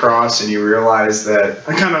to get across, and you realize that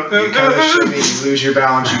I kind of shimmy, you lose your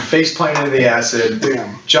balance, you face plant into the acid,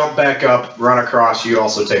 Damn. jump back up, run across, you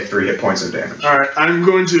also take 3 hit points of damage. All right, I'm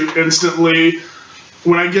going to instantly.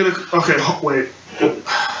 When I get a wait.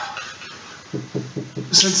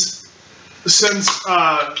 Since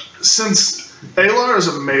Alar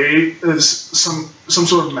is some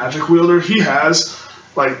sort of magic wielder, he has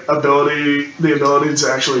like the ability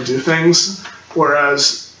to actually do things.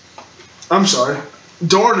 Whereas, I'm sorry,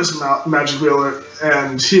 Dorn is a magic wielder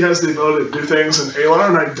and he has the ability to do things, and Alar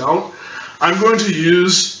and I don't. I'm going to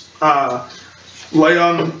use lay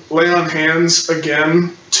on hands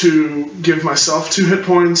again to give myself 2 hit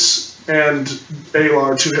points and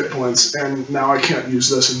Alar 2 hit points, and now I can't use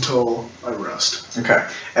this until I rest. Okay.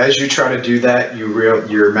 As you try to do that,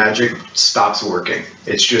 your magic stops working.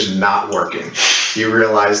 It's just not working. You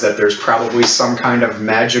realize that there's probably some kind of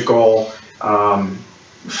magical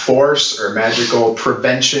force or magical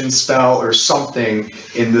prevention spell or something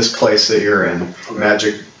in this place that you're in.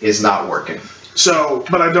 Magic is not working. So,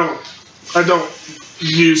 but I don't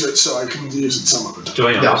use it so I can use it some other time. Do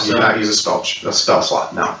I No, also you not use a spell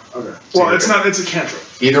slot. No. Okay. So Well, you're it's good. not. It's a cantrip.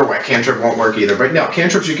 Either way, cantrip won't work either. But no,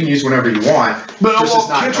 cantrips you can use whenever you want. But just well, it's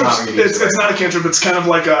not cantrips. allowing you to use It's it right not a cantrip. It's kind of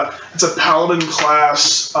like it's a paladin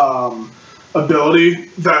class ability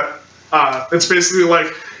that it's basically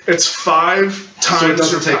like it's 5 times. So it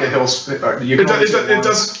doesn't your take a hill. You It, can only does, take it one.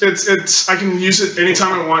 does. It's. I can use it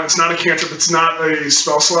anytime I want. It's not a cantrip. It's not a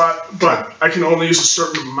spell slot. But I can only use a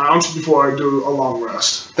certain amount before I do a long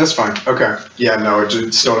rest. That's fine. Okay. Yeah, no, it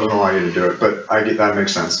still doesn't allow you to do it, but I get that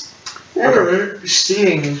makes sense. Or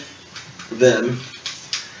seeing them,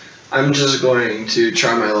 I'm just going to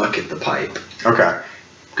try my luck at the pipe. Okay.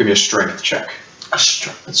 Give me a strength check.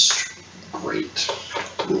 That's great.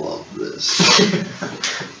 Love this.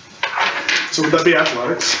 So would that be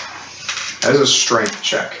athletics? That is a strength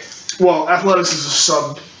check. Well, athletics is a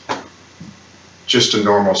sub. Just a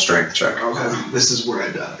normal strength check. Okay. This is where I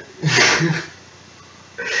die.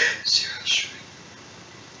 0 strength.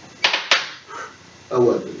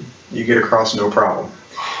 11. You get across no problem.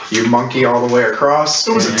 You monkey all the way across.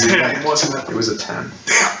 It was a and you 10, land. wasn't it? It was a 10.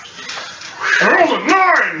 I rolled a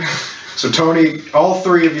 9. So Tony, all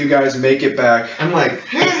 3 of you guys make it back I'm like,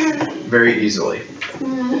 very easily.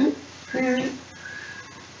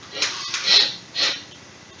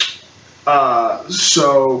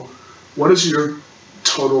 So, what is your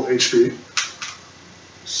total HP?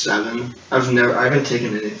 7. I haven't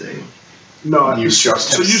taken anything. No, You just so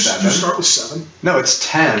have you 7? you start with 7. No, it's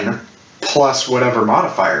 10 plus whatever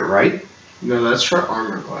modifier, right? No, that's for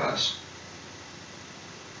armor class.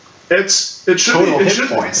 It should Total be. It hit should.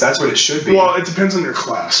 points. That's what it should be. Well, it depends on your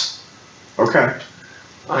class. Okay.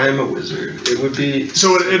 I am a wizard. It would be.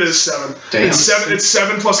 So it is 7. Damn. It's 7. It's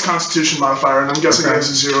 7 plus Constitution modifier, and I'm guessing Okay. it has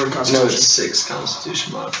a 0 in No, Constitution. it's 6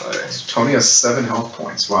 Constitution modifier. Tony has 7 health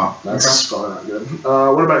points. Wow. That's probably not good.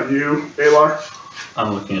 What about you, Alar?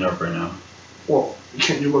 I'm looking it up right now. Well,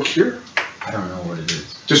 can't you look here? I don't know what it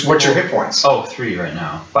is. Just what's your hit points? Oh, 3 right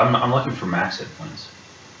now. But I'm looking for max hit points.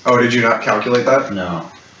 Oh, did you not calculate that? No.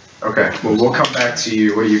 Okay. Well, we'll come back to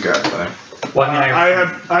you. What do you got then? Well, I mean,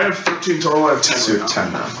 I have 13 total. I have 10 So you right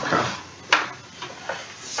have now. 10 now. Okay.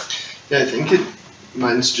 Yeah, I think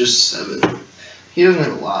mine's just 7. He doesn't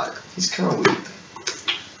have a lot. He's kind of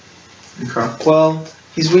weak. Okay. Well,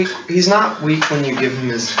 he's weak. He's not weak when you give him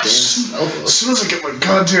his damn spell As book. soon as I get my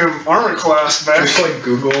goddamn armor class back. Just like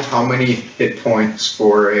Google how many hit points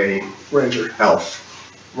for a Ranger. elf.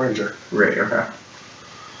 Ranger. Right. Okay.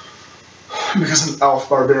 Because an elf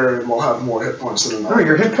barbarian will have more hit points than an elf. No,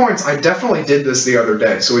 your hit points. I definitely did this the other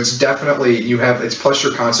day, so it's definitely you have. It's plus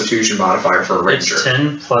your Constitution modifier for a ranger. it's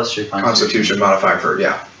 10 plus your Constitution modifier for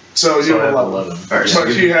yeah. So you So I have have 11. 11. All right. So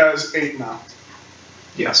But he has 8 now.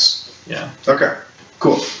 yes. Yeah. Okay.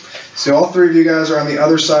 Cool. So all 3 of you guys are on the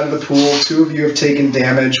other side of the pool. 2 of you have taken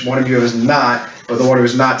damage. 1 of you has not. But the one who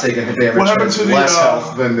has not taken damage What happened has to the, less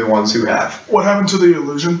health than the ones who have. What happened to the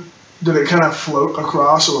illusion? Did it kind of float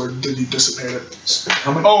across, or did you dissipate it?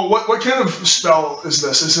 How many? Oh, what kind of spell is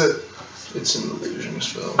this? Is it? It's an illusion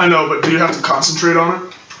spell. I know, but do you have to concentrate on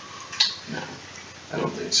it? I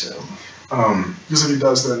don't think so. Because if he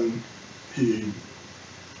does, then he.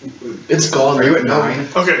 It's gone. Are you at No- 9?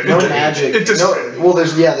 Okay. No it, magic. It dissipated. No, well,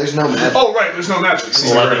 there's no magic. Oh, right. There's no magic. So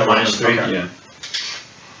you're at 11 minus 3. Okay. Yeah.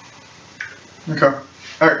 Okay.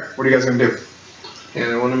 All right. What are you guys gonna do? And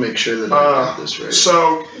I want to make sure that I got this right.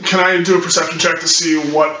 So, can I do a perception check to see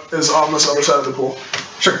what is on this other side of the pool?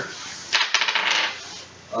 Sure.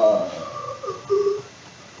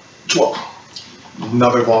 12.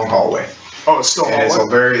 Another long hallway. Oh, it's still And it's a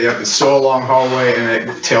hallway. very, yep, it's still a long hallway, and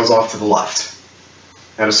it tails off to the left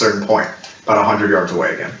at a certain point, about 100 yards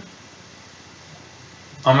away again.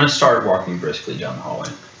 I'm going to start walking briskly down the hallway.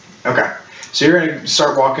 Okay. So you're gonna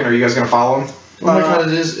start walking. Are you guys gonna follow him? Oh my god,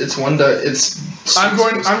 it is. It's one. It's. I'm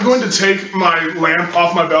going to take my lamp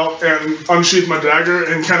off my belt and unsheath my dagger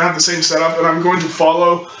and kind of have the same setup, and I'm going to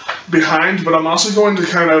follow behind, but I'm also going to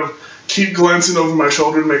kind of keep glancing over my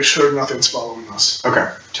shoulder to make sure nothing's following us.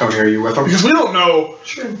 Okay. Tony, are you with him? Because we don't know.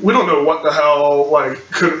 Sure. We don't know what the hell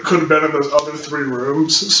could have been in those other 3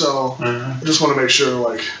 rooms, so I just want to make sure that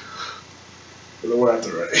we're at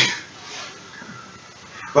the ready.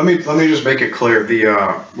 Let me just make it clear.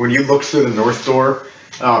 When you looked through the north door,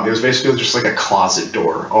 it was basically just like a closet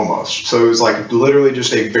door almost. So it was like literally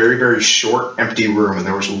just a very, very short, empty room, and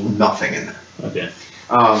there was nothing in there. Okay.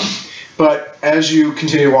 But as you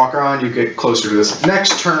continue to walk around, you get closer to this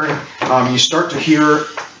next turn. You start to hear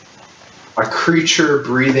a creature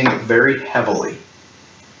breathing very heavily.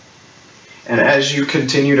 And as you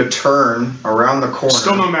continue to turn around the corner,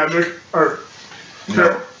 Still no magic? Or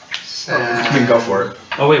no. I mean, go for it.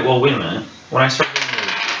 Oh, wait a minute. When I start doing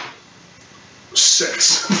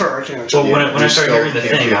 6 for Arcana check. Well, when I you start still hearing the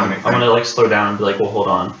can't thing, feel I'm anything. gonna like slow down and be like, well, hold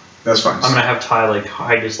on. That's fine. I'm gonna have Ty like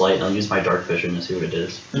hide his light and I'll use my dark vision to see what it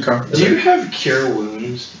is. Okay. Do you have cure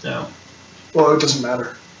wounds? No. Well, it doesn't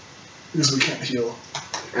matter because we can't heal.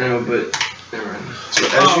 I know, but never mind. So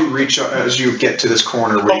as you reach, as you get to this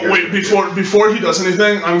corner, what Oh wait, before he does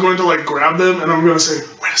anything, I'm going to like grab them and I'm going to say,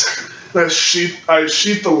 wait a second. And I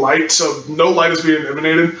sheath the light so no light is being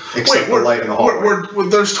emanated. Except the light in the hallway.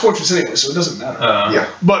 There's torches anyway, so it doesn't matter. Yeah.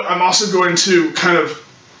 But I'm also going to kind of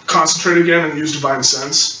concentrate again and use Divine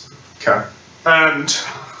Sense. Okay. And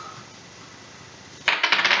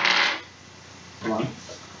come on.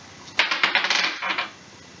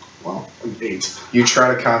 Well, an 8. You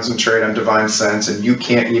try to concentrate on Divine Sense, and you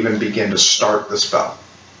can't even begin to start the spell.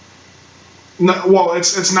 No, well,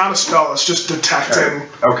 it's not a spell. It's just detecting.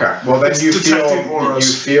 Okay. Well, then It's you detecting feel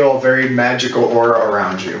auras. a very magical aura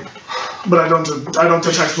around you. But I don't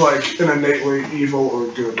detect like an innately evil or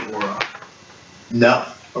good aura. No.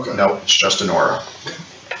 Okay. No, it's just an aura.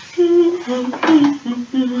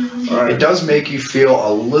 All right. It does make you feel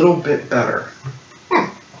a little bit better.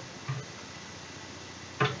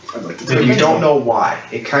 I'd like to But take you it. don't know why.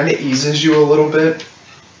 It kind of eases you a little bit,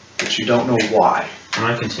 but you don't know why. I'm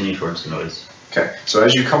gonna continue towards the noise. Okay, so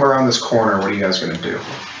as you come around this corner, what are you guys going to do?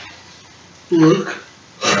 Look.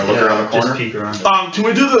 You're going to look around the Just corner? peek around it. Can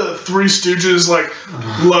we do the Three Stooges like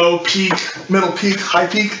low peak, middle peak, high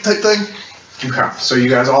peak type thing? Okay, so you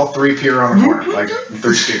guys all three peer around the corner, like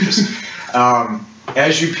Three Stooges.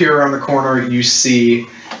 As you peer around the corner, you see,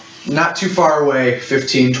 not too far away,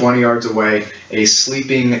 15, 20 yards away, a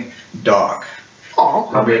sleeping dog. Oh,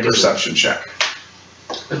 Probably a perception check.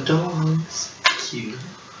 A dog's cute.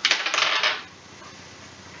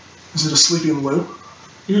 is it a sleeping Lou?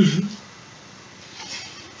 Mm-hmm.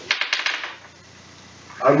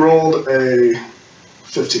 I rolled a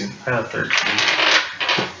 15. I got 13.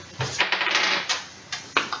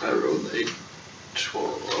 I rolled a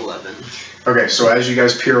 11. Okay, so as you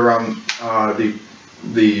guys peer around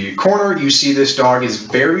the corner, you see this dog is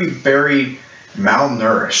very, very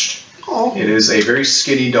malnourished. Oh, It is a very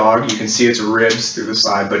skinny dog. You can see its ribs through the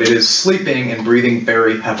side, but it is sleeping and breathing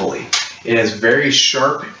very heavily. It has very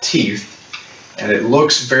sharp teeth, and it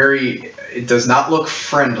does not look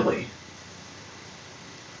friendly,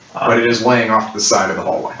 but it is laying off the side of the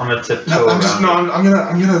hallway. I'm gonna tiptoe no, around. I'm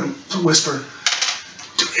gonna whisper.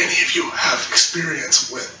 Do any of you have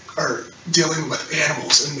experience with or dealing with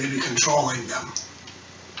animals and maybe controlling them?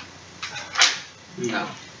 No.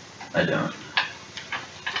 I don't.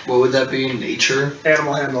 What would that be? Nature?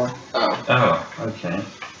 Animal handling. Oh. Oh, okay.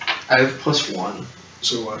 I have +1.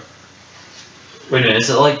 So what? Wait a minute, is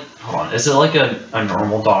it like, hold on, is it like a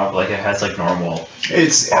normal dog? Like it has like normal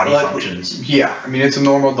It's body functions? Yeah, I mean it's a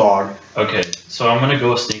normal dog. Okay, so I'm gonna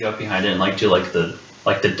go sneak up behind it and like do like the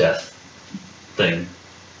death thing.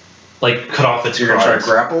 Like cut off its You're gonna try to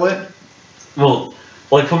claws. grapple it. Well,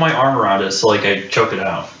 like put my arm around it so like I choke it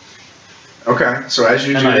out. Okay, so as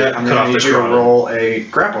you do And I that, I'm cut gonna off need the you to carotid. roll a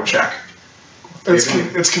grapple check.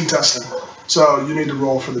 It's contesting. So you need to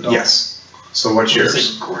roll for the dog. Yes. So what's What is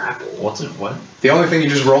yours? it? Grapple. What's it? What? The only thing you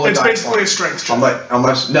just roll a It's die basically a 20. strength check.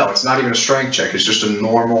 Unless no, it's not even a strength check. It's just a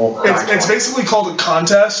normal. die It's 20. basically called a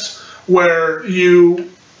contest where you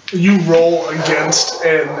roll against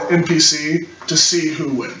an NPC to see who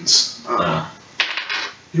wins.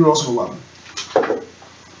 He rolls an 11.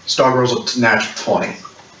 This dog rolls a natural 20.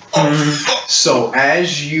 So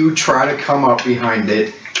as you try to come up behind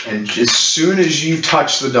it, and as soon as you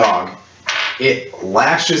touch the dog, it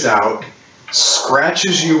lashes out,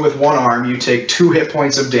 scratches you with one arm. You take 2 hit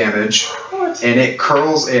points of damage, and it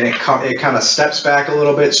curls and it kind of steps back a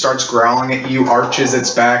little bit, starts growling at you, arches its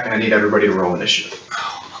back, and I need everybody to roll initiative.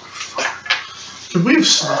 Could we have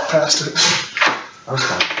snuck past it?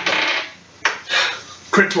 Okay.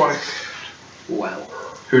 Crit 20. Well.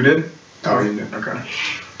 Who did? Oh, you did. Okay.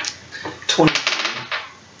 20.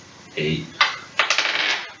 8.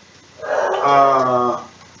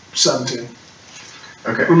 17.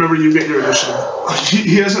 Okay. Remember, you get your initiative.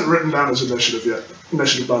 He hasn't written down his initiative yet.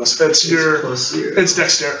 Initiative bonus. It's your. +0. It's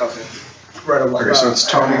dexterity. Okay. Right on. Okay. So it's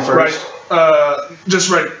Tony first. Right. Just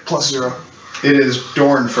right. +0. It is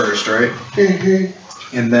Dorn first, right?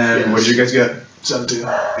 Mm-hmm. And then Yes. what'd you guys get? 17.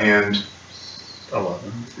 And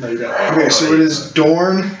 11. No, you got. okay, so it is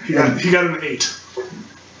Dorn. He got an 8.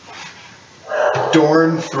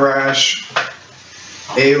 Dorn, Thrash,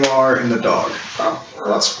 Alar, and the dog. Oh, well,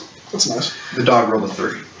 that's nice. The dog rolled a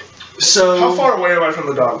 3. So. How far away am I from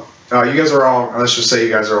the dog? You guys are all, let's just say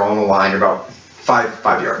you guys are all on the line. You're about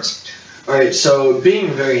 5 yards. Alright, so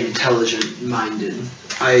being very intelligent minded,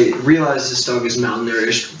 I realize this dog is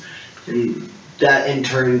malnourished, and that in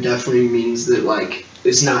turn definitely means that like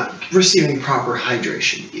it's not receiving proper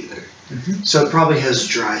hydration either. So it probably has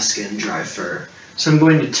dry skin, dry fur. So I'm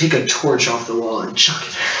going to take a torch off the wall and chuck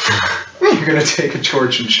it You're gonna take a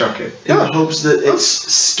torch and chuck it. in the hopes that its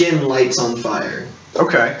skin lights on fire.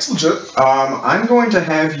 Okay. It's legit. I'm going to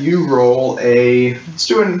have you roll let's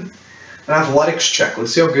do an athletics check.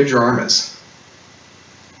 Let's see how good your arm is.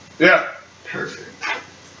 Yeah. Perfect.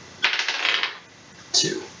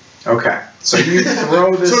 2. Okay. So you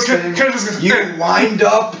throw this So thing. Ken just goes, You wind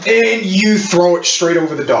up and you throw it straight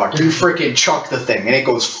over the dog. You freaking chuck the thing and it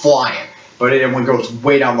goes flying. But it goes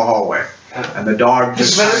way down the hallway. And the dog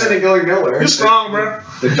It's just better than a Giller Giller. You're strong, bro.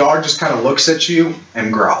 the dog just kind of looks at you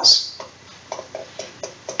and growls.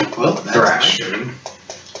 Well, that's Thrash. my turn.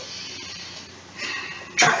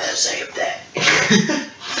 Try the same thing.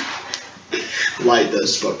 Light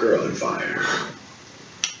this fucker on fire.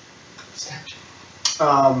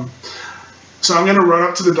 So I'm gonna run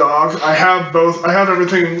up to the dog. I have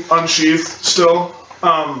everything unsheathed still.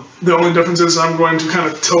 The only difference is I'm going to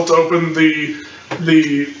kind of tilt open the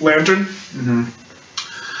lantern. Mm-hmm.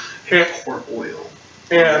 And, Or oil.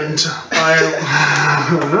 and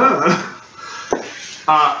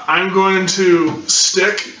I'm going to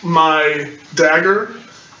stick my dagger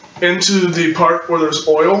into the part where there's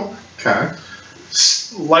oil, Okay.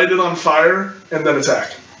 light it on fire, and then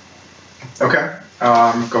attack. Okay.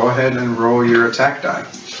 Go ahead and roll your attack die.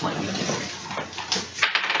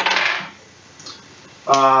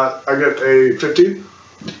 I get a 15.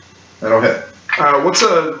 That'll hit. What's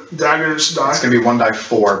a dagger's die? It's gonna be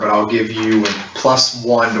 1d4, but I'll give you a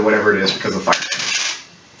 +1 to whatever it is because of fire damage.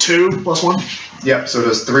 2 plus 1. Yep. So it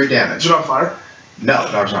does 3 Is damage. it on fire? No,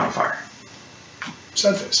 the dog's not on fire.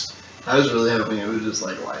 Sad face. I was really hoping it would just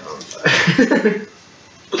like light on fire.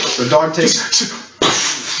 The dog takes.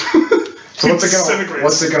 So Disintegrates.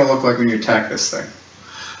 what's it gonna look like when you attack this thing?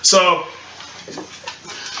 So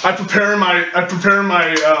I prepare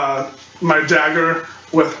my my dagger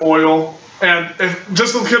with oil, and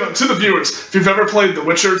just to the viewers, if you've ever played The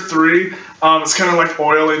Witcher 3, it's kind of like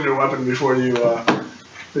oiling your weapon before you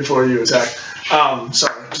attack.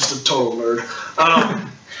 Sorry, just a total nerd.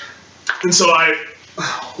 And so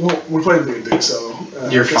we're playing D&D, so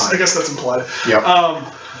You're I guess, fine. I guess that's implied.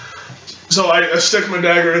 Yep. So I stick my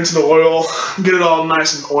dagger into the oil, get it all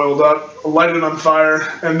nice and oiled up, light it on fire,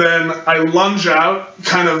 and then I lunge out,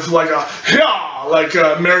 kind of like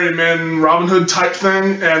a Merry Men Robin Hood type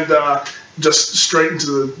thing, and just straight into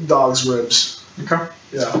the dog's ribs. Okay.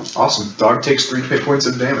 Yeah. Awesome. Dog takes 3 hit points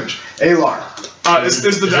of damage. Alar. Is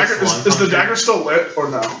the dagger still lit or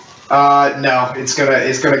no? No. It's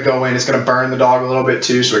gonna go in. It's gonna burn the dog a little bit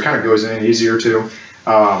too, so it kind of goes in easier too.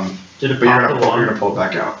 Did it But you're pop the gonna lung? pull it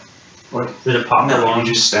back out. Did it pop the No, lung?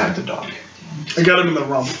 you just stabbed the dog. I got him in the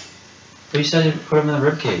rump. But you said you put him in the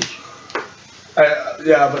rib cage.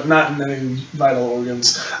 Yeah, but not in any vital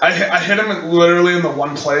organs. I hit him literally in the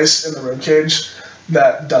one place in the rib cage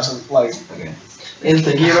that doesn't like. Okay. And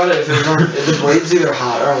thinking about it, if the blade's either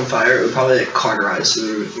hot or on fire, it would probably like cauterize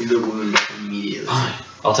the wound immediately.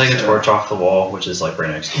 I'll take a torch off the wall, which is like right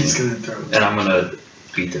next to He's me, gonna throw it. and I'm gonna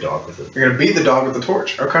beat the dog with it. You're gonna beat the dog with the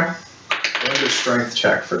torch. Okay. What's your strength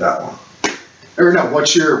check for that one? Or no, what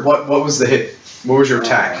was the hit? What was your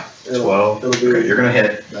attack? 12. It'll be Okay, you're gonna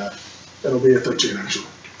hit. It'll be a 13 actually.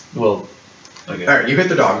 Well, okay. Alright, you hit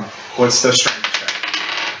the dog. What's the strength check?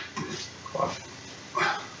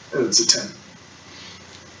 It's a 10.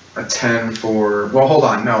 A 10 for. Well, hold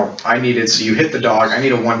on. No, so you hit the dog. I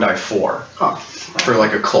need a 1d4 Oh, for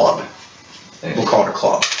like a club. We'll call it a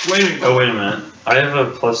club. flaming. Oh, wait a minute. I have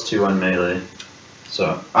a +2 on melee,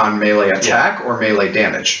 so On melee attack or melee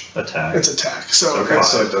damage? attack. It's attack. So Okay,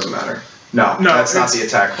 so it doesn't matter. No, No, that's not it's- the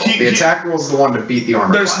attack roll. he- The attack roll is the one to beat the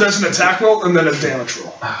armor there's class. an attack roll and then a damage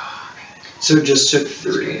roll. So it just took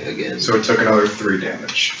 3 again. So it took another 3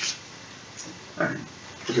 damage. Okay,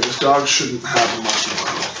 this dog shouldn't have much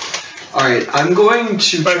more. Alright, I'm going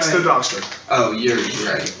to But try. it's the dog's turn. Oh, you're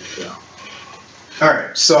right.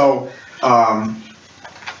 Alright, so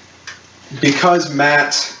because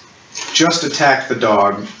Matt just attacked the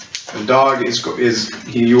dog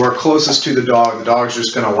you are closest to the dog's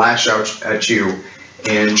just gonna lash out at you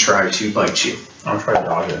and try to bite you. I'm gonna try to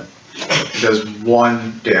dodge it. It does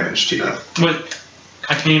 1 damage to you. But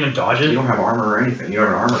I can't even dodge You it? don't have armor or anything, you have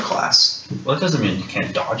an armor class. Well, that doesn't mean you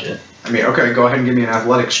can't dodge it. I mean, okay, go ahead and give me an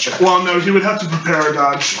athletics check. Well, no, he would have to prepare a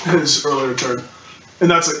dodge his earlier turn, and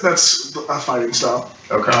that's a fighting style.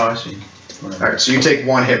 Okay. Oh, I see. Whatever. Alright, so you take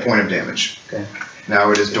 1 hit point of damage. Okay. Now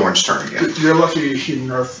it is Dorn's turn again. You're lucky he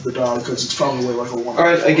nerfed the dog because it's probably like a 1.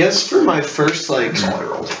 Alright, I guess for my first like That's all I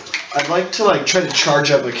rolled. I'd like to like try to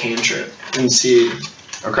charge up a cantrip and see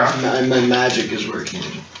Okay. if my magic is working.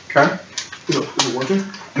 Okay. Is it working?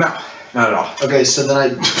 No, not at all. Okay, so then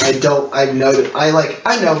I know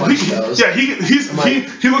my spells. Yeah,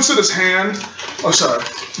 he looks at his hand. Oh, sorry.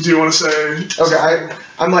 Do you want to say? Okay,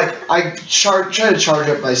 I try to charge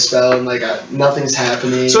up my spell and like nothing's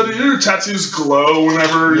happening. So do your tattoos glow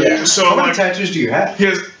whenever? Yeah. You, so How many like tattoos do you have? he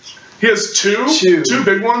has two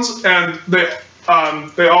big ones, and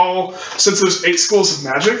they all, since there's 8 schools of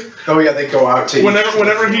magic. Oh yeah, they go out to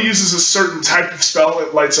Whenever he uses a certain type of spell,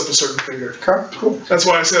 it lights up a certain finger. Okay, cool. That's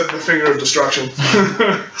why I said the finger of destruction.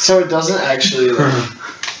 So it doesn't actually like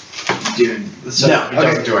do. So, No, it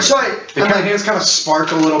doesn't do anything. So The hands kind of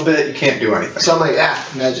spark a little bit. You can't do anything. So I'm like,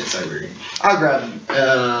 magic's everything. I'll grab him.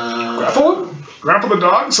 Grapple him? Grapple the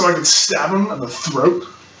dog so I can stab him in the throat?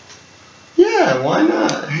 Yeah, why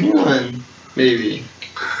not? Hang on. Maybe.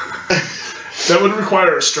 That would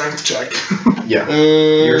require a strength check. Yeah.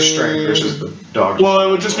 Your strength versus the dog. Well,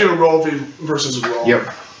 it would just be a roll versus a roll.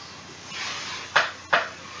 Yep.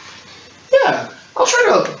 Yeah, I'll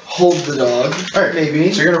try to hold the dog. All right,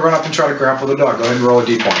 Maybe. So you're gonna run up and try to grapple the dog. Go ahead and roll a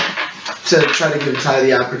d20. To try to give Ty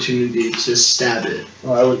the opportunity to stab it.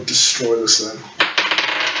 Well, I would destroy this thing.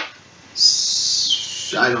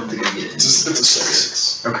 I don't think I get it. It's a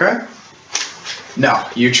 6. Okay. No,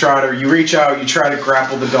 you reach out, you try to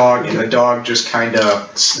grapple the dog, and the dog just kind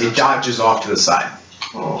of it dodges off to the side.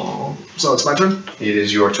 Oh. So it's my turn? It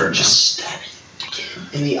is your turn. Just stab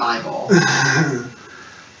it in the eyeball.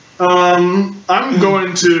 I'm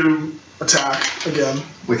going to attack again.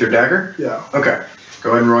 With your dagger? Yeah. Okay. Go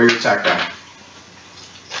ahead and roll your attack die.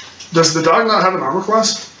 Does the dog not have an armor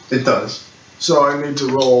class? It does. So I need to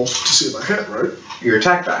roll to see if I hit, right? Your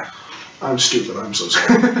attack die. I'm stupid, I'm so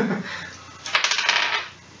sorry.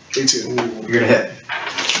 18. You're gonna hit.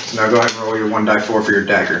 So now go ahead and roll your 1d4 for your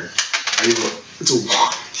dagger. It's a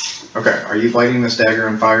 1. Okay, are you lighting this dagger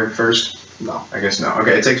on fire first? No. I guess no.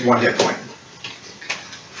 Okay, it takes 1 hit point.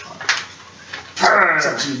 It's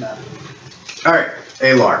actually mad. Alright,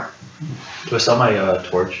 Alar. Do I sell my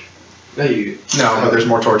torch? No, you. No, but there's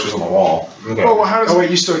more torches on the wall. Okay. Oh, well, how does Oh wait,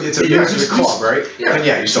 you still, it's a club, right? Yeah.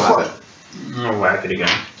 Yeah, you still have it. I'm gonna whack it again.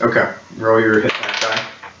 Okay, roll your hit back die.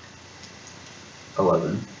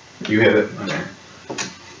 11. You hit it. Okay.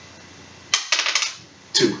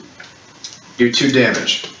 2. Do 2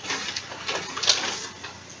 damage.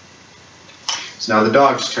 It's now the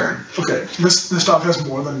dog's turn. Okay, this dog has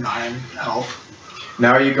more than 9 health.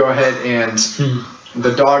 Now you go ahead and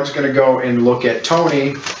the dog's gonna go and look at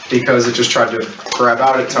Tony because it just tried to grab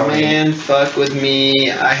out at Tony. Man, fuck with me.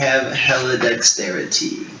 I have hella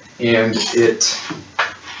dexterity. And it.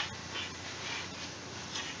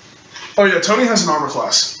 Oh yeah, Tony has an armor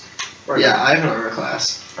class. Right. Yeah, I have an armor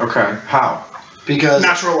class. Okay, how? Because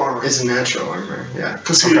Natural armor. it's a natural armor, yeah.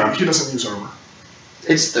 Because he Okay. doesn't use armor.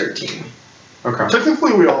 It's 13. Okay.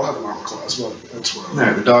 Technically, we all have an armor class, but that's whatever.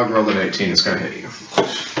 Alright, the dog rolled an 18, it's gonna hit you.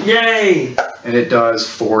 Yay! And it does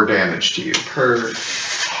 4 damage to you. Per.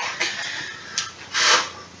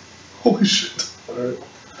 Holy shit. Alright.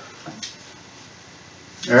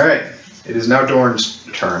 Alright, it is now Dorn's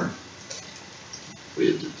turn.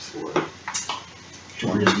 We did 4.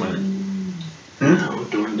 Jordan just went. No,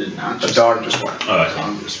 Dorn did not. The dog just went. Oh, okay.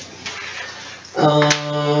 Dog just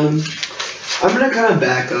I'm gonna kind of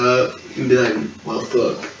back up and be like, well,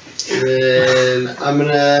 fuck. And then I'm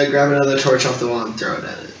gonna grab another torch off the wall and throw it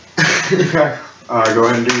at it. Okay. Go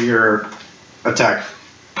ahead and do your attack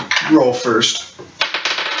roll first.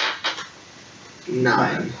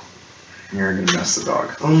 9. You're gonna mess the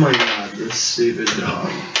dog. Oh my god, this stupid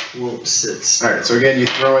dog won't sit still. Alright, so again, you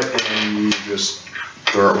throw it and you just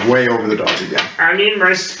throw it way over the dog again. I need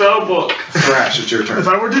my spell book. Thrash, it's your turn. If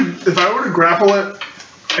I were to grapple it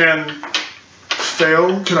and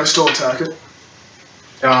fail, can I still attack it?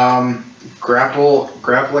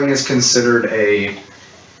 Grappling is considered a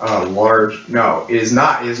is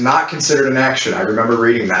not considered an action. I remember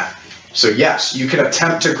reading that. So yes, you can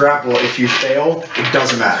attempt to grapple. If you fail, it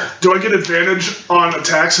doesn't matter. Do I get advantage on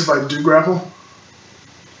attacks if I do grapple?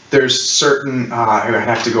 There's certain, I'd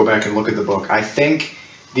have to go back and look at the book. I think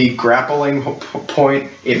the grappling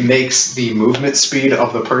point, it makes the movement speed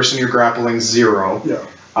of the person you're grappling 0. Yeah.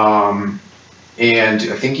 And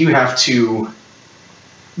I think you have to.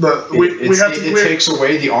 It takes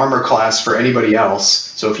away the armor class for anybody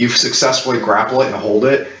else. So if you successfully grapple it and hold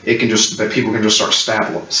it, people can just start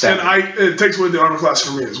stabbing. And it takes away the armor class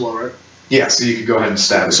for me as well, right? Yeah, so you could go ahead and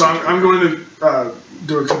stab it. So I'm going to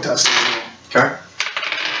do a contested roll. Okay.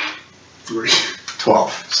 3.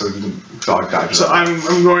 12. So the dog dodges. So I'm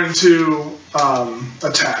going to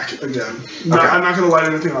attack again. No, Okay. I'm not going to light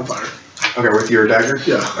anything on fire. Okay, with your dagger?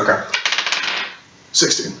 Yeah. Okay.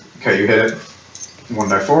 16. Okay, you hit it. 1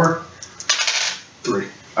 die 4. 3.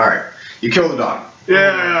 Alright. You kill the dog. What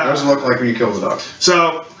Yeah. does it look like when you kill the dog?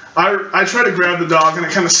 So I try to grab the dog and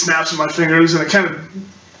it kind of snaps in my fingers and it kind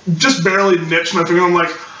of just barely nips my finger. I'm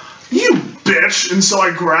like, you bitch! And so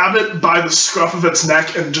I grab it by the scruff of its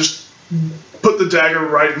neck and just put the dagger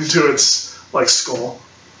right into its like skull.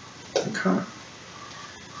 Okay.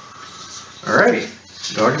 Alrighty.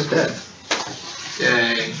 The dog is dead.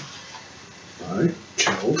 Yay. I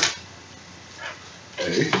killed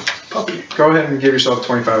a puppy. Go ahead and give yourself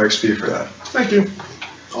 25 XP for that. Thank you.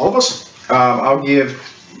 All of us. I'll give,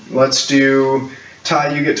 let's do,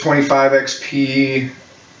 Ty, you get 25 XP,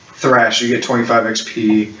 Thrash, you get 25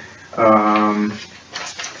 XP,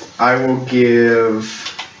 I will give,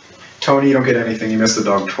 Tony, you don't get anything, you missed the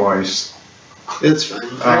dog twice. It's fine.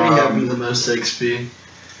 I already have the most XP.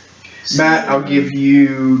 Matt, I'll give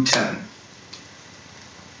you 10.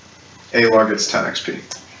 Alar gets 10 XP.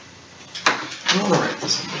 I'll write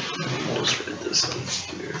this on. I'll just write this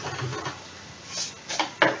on here.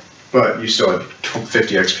 But you still had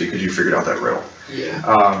 50 XP because you figured out that riddle. Yeah.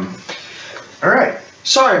 Alright,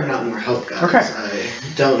 Sorry I'm not more help, guys. Okay.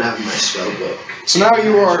 I don't have my spell book. so now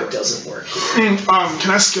you are, It doesn't work. Can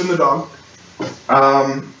I skin the dog?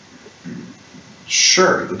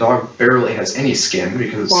 sure, the dog barely has any skin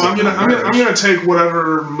because it's Well, I'm sitting on gonna the edge. take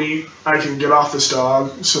whatever meat I can get off this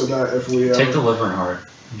dog so that if we Take the liver and heart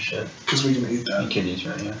and shit. because we can eat And that. kidneys,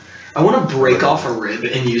 right? Yeah. I want to break off a rib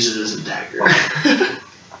and use it as a dagger.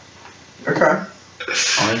 Okay.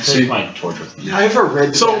 I'm gonna So take you- my torch with me. I have a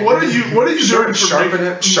red So dagger. what are you doing for Sharpen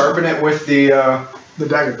making sharpen it with the the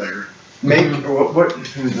dagger? make what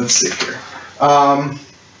let's see here.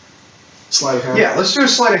 Sleight of hand. Yeah, let's do a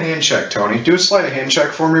sleight of hand check, Tony. Do a sleight of hand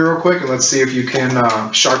check for me real quick and let's see if you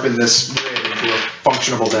can sharpen this blade into a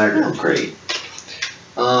functionable dagger. Oh, great.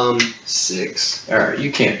 6. Alright,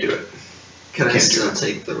 you can't do it. Can I Can't do still it.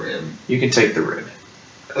 take the rib? You can take the rib.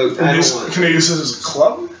 Oh, I don't want. Can I use this as a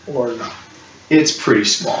club or no? It's pretty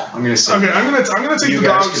small. I'm gonna say Okay, I'm gonna take you the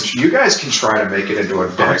guys dog's. can, you guys can try to make it into a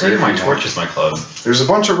dagger. I'll take if my you want. torch as my club. There's a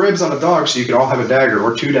bunch of ribs on a dog, so you could all have a dagger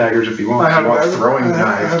or 2 daggers if you want. I If have you want a dagger. throwing I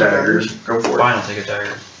have knife daggers, go for it. Fine, I'll take a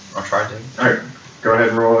dagger. I'll try to. Alright, go ahead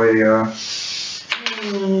and roll a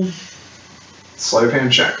sleight of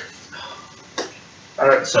hand check.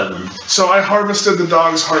 Alright, 7. so I harvested the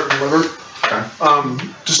dog's heart and liver. Okay.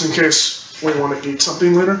 Just in case we want to eat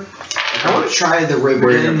something later. I want to try the rib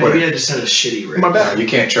Where you again. gonna put Maybe it? I just had a shitty rib. My bad. You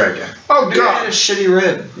can't try again. Oh Maybe I had a god, shitty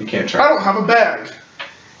rib. You can't I try. don't have a bag.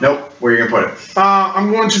 Nope. Where are you gonna put it?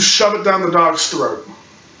 I'm going to shove it down the dog's throat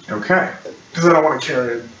Okay. because I don't want to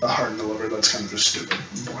carry a heart and the liver. That's kind of just stupid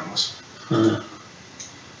and pointless.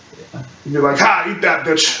 You'd be like, ha, eat that,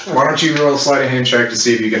 bitch. Why don't you roll a sleight of hand check to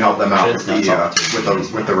see if you can help them out Shit's with not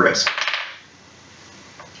with the ribs.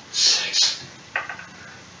 6.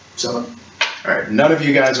 7. All right. None of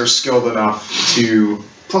you guys are skilled enough to.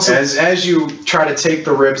 Plus, As you try to take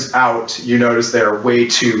the ribs out, you notice they're way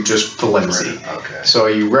too just flimsy. Okay. So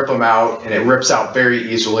you rip them out, and it rips out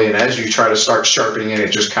very easily. And as you try to start sharpening it,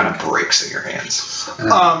 it just kind of breaks in your hands.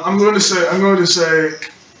 I'm going to say,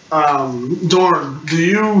 Dorn, do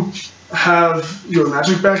you have your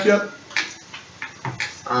magic back yet?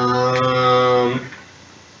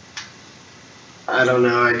 I don't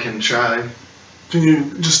know. I can try. Can you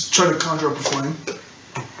just try to conjure up a flame?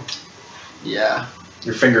 Yeah.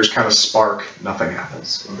 Your fingers kind of spark. Nothing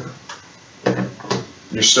happens.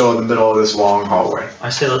 You're still in the middle of this long hallway. I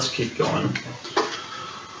say let's keep going.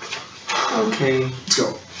 Okay. Let's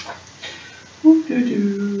go.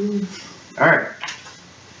 All right.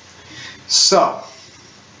 So,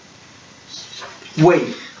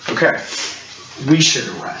 Wait. okay. We should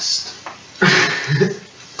rest.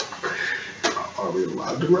 Are we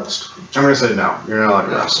allowed to rest? I'm gonna say no. You're not allowed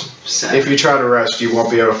to rest. Sad. If you try to rest, you won't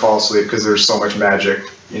be able to fall asleep because there's so much magic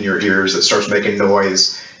in your ears that starts making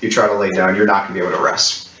noise. You try to lay down, you're not gonna be able to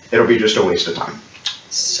rest. It'll be just a waste of time.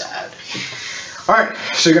 Sad. All right.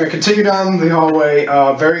 So you're gonna continue down the hallway.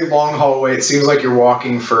 Very long hallway. It seems like you're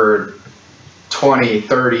walking for 20,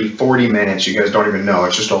 30, 40 minutes. You guys don't even know.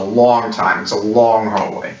 It's just a long time. It's a long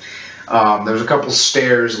hallway. There's a couple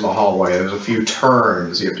stairs in the hallway. There's a few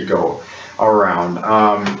turns you have to go around.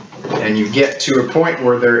 And you get to a point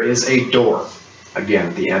where there is a door, again,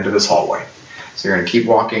 at the end of this hallway. So you're going to keep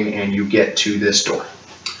walking and you get to this door.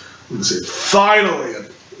 I'm gonna say, finally,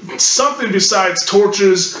 something besides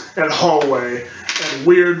torches and hallway and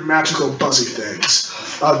weird magical buzzy things.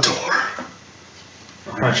 A door.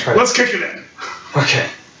 I'm gonna try. Let's kick it in. Okay,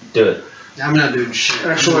 do it. I'm not doing shit.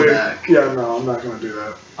 Actually, I'm back. yeah, no, I'm not gonna do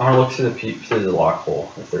that. I want to look through the lock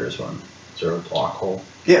hole if there is one. Is there a lock hole?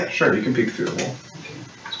 Yeah, sure, you can peek through the wall.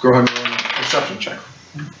 Let's go ahead and roll a perception check.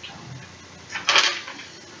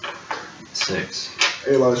 6.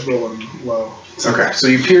 Eli's rolling low. Okay, so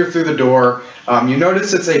you peer through the door. You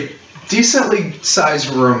notice it's a decently sized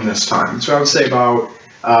room this time. So I would say about,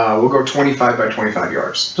 we'll go 25 by 25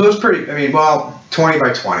 yards. So it's pretty, 20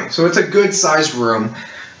 by 20. So it's a good sized room.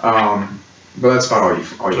 But that's about all you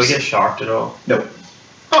Do I see. get shocked at all? Nope.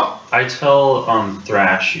 Oh, I tell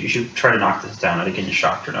Thrash, you should try to knock this down. I didn't get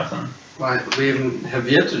shocked or nothing. Why, we have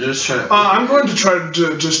yet to just try to. I'm going to try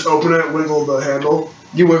to just open it, wiggle the handle.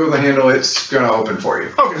 You wiggle the handle, it's gonna open for you.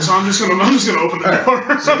 Okay, so I'm just gonna open the Alright,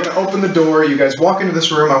 door. so you're gonna open the door, you guys walk into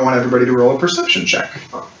this room, I want everybody to roll a perception check.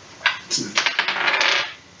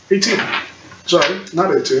 18. Sorry,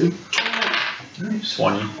 not 18.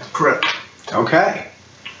 20. Correct. Okay.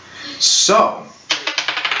 So,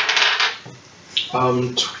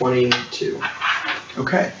 22.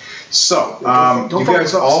 okay. So, Don't you fuck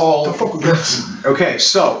guys with us. all... Don't fuck with us. Okay,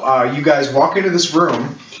 so you guys walk into this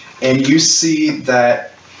room, and you see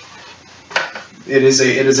that it is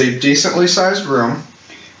a decently sized room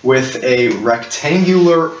with a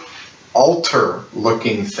rectangular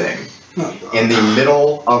altar-looking thing in the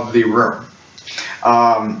middle of the room.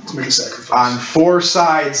 Let's make a sacrifice. On 4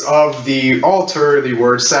 sides of the altar, the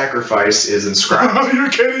word "sacrifice" is inscribed. Oh,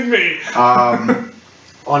 you're kidding me.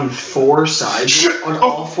 On 4 sides? Shit. On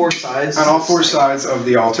all 4 sides? On all 4 sides of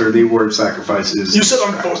the altar, the word "sacrifice" is. You said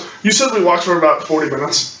on inscribed. 4. You said we walked for about 40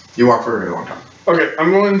 minutes. You walk for a very long time. Okay,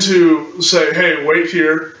 I'm going to say, hey, wait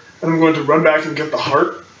here, and I'm going to run back and get the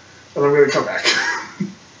heart, and I'm going to come back. I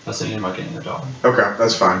was thinking about getting the dog. Okay,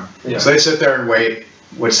 that's fine. Yeah. So they sit there and wait,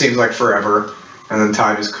 what seems like forever, and then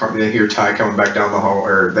they hear Ty coming back down the hall,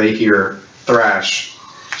 or they hear Thrash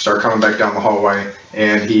start coming back down the hallway,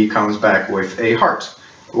 and he comes back with a heart.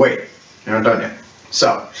 Wait, you're not done yet.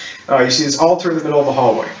 So, you see this altar in the middle of the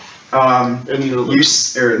hallway. In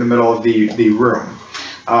the middle of the room.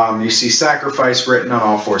 You see "sacrifice" written on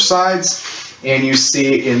all 4 sides, and you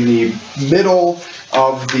see in the middle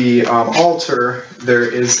of the altar there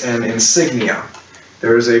is an insignia.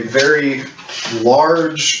 There is a very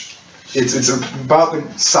large. It's about the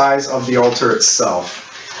size of the altar itself,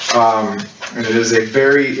 and it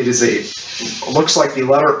looks like the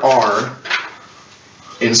letter R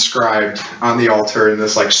inscribed on the altar in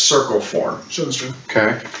this like circle form. Show the stream.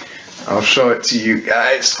 Okay. I'll show it to you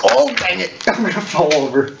guys. Oh, dang it. I'm going to fall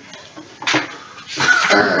over.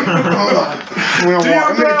 Alright, hold on. I'm going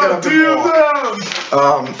to get up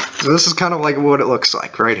and walk. So this is kind of like what it looks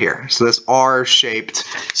like right here. So this R-shaped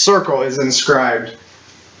circle is inscribed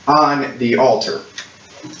on the altar.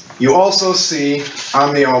 You also see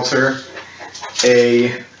on the altar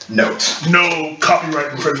a note. No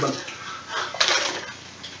copyright infringement.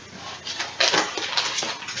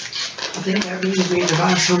 I think that means we need to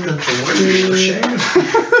buy something for Radio Shack.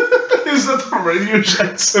 Is that the Radio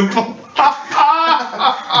Shack symbol?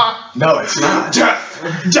 No, it's not.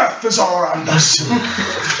 Death is all around us.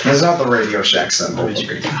 It's not the Radio Shack symbol.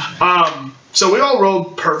 So we all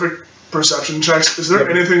rolled perfect perception checks. Is there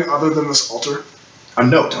anything other than this altar? A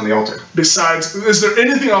note on the altar. Besides, is there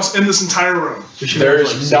anything else in this entire room? There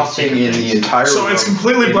is nothing in the entire room. So it's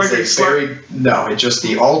completely blank. It's it's just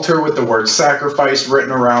the altar with the word "sacrifice"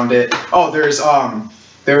 written around it. Oh, there is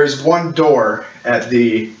one door at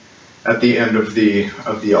the end of the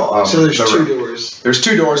So there's the 2 room. doors. There's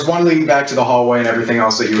 2 doors, one leading back to the hallway and everything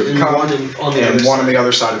else that you would And come, one on the other one on side. the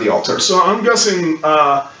other side of the altar. So I'm guessing.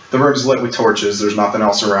 The room's lit with torches. There's nothing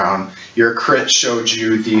else around. Your crit showed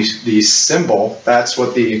you the symbol. That's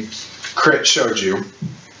what the crit showed you.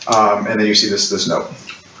 And then you see this note.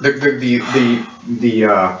 The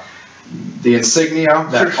insignia,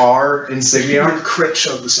 that R insignia. Your crit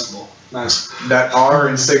showed the symbol. Nice. That R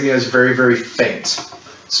insignia is very, very faint.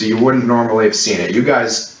 So you wouldn't normally have seen it. You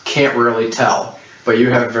guys can't really tell. But you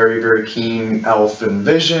have very, very keen elfin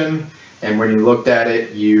vision. And when you looked at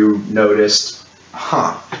it, you noticed,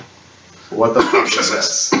 what the fuck is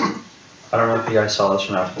this? I don't know if you guys saw this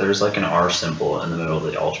or not, but there's like an R symbol in the middle of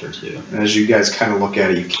the altar too. And as you guys kind of look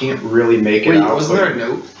at it, you can't really make it Wait, out. wasn't there a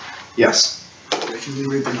note? Yes. Okay, can you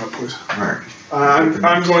read the note, please? Alright.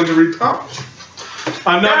 I'm going to read. Oh.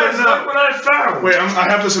 Another note. what I found! Wait, I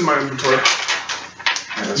have this in my inventory.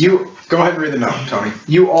 You go ahead and read the note, Tony.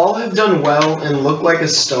 You all have done well and look like a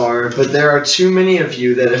star, but there are too many of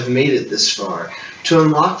you that have made it this far. To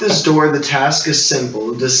unlock this door, the task is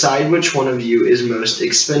simple. Decide which one of you is most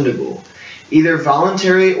expendable. Either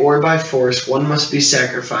voluntary or by force, one must be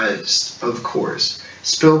sacrificed, of course.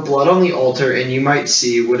 Spill blood on the altar, and you might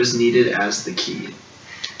see what is needed as the key.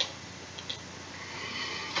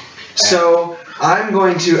 So, I'm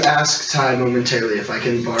going to ask Ty momentarily if I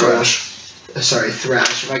can borrow...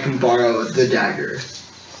 Thrash, if I can borrow the dagger.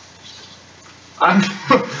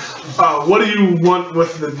 What do you want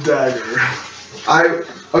with the dagger?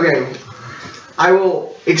 I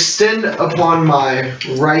will extend upon my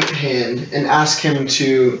right hand and ask him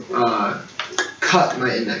to cut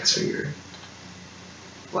my index finger.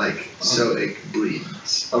 So it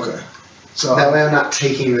bleeds. Okay. So That way I'm not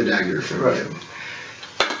taking the dagger from him.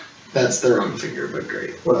 That's the wrong finger, but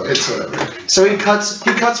great. It's whatever. So he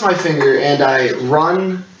cuts my finger, and I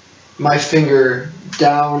run my finger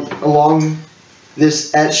down along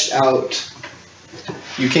this etched out.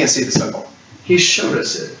 You can't see the symbol. He showed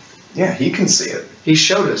us it. Yeah, he can see it. He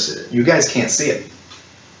showed us it. You guys can't see it.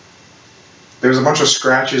 There's a bunch of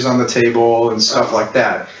scratches on the table and stuff like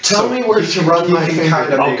that. Tell me where to run my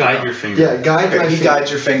finger. I'll guide your finger. Yeah, guide my He finger.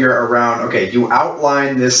 guides your finger around. Okay, you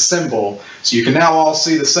outline this symbol, so you can now all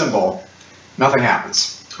see the symbol. Nothing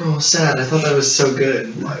happens. Oh, sad. I thought that was so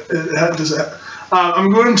good.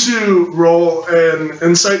 I'm going to roll an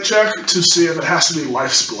insight check to see if it has to be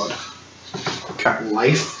life's blood. Okay.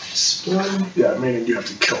 Life's blood? Yeah, meaning you have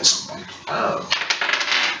to kill someone. Oh.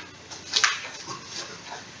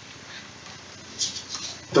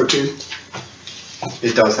 13.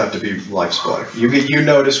 It does have to be life's blood. You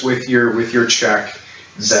notice with your check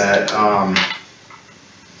that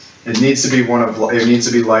it needs to be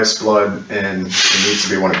life's blood, and it needs to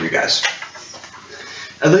be one of you guys.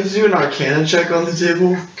 I'd like to do an Arcana check on the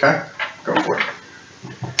table. Okay, go for it.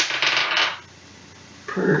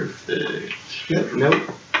 Perfect. Yep. Nope.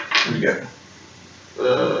 You good?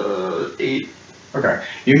 8. Okay.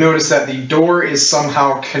 You notice that the door is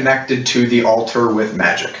somehow connected to the altar with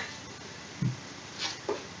magic.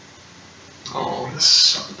 Oh, this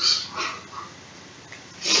sucks.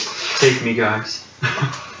 Take me, guys.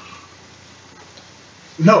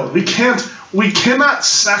 No, we can't. We cannot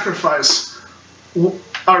sacrifice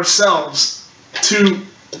ourselves to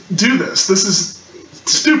do this. This is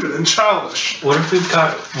stupid and childish. What if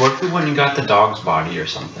we went and got the dog's body or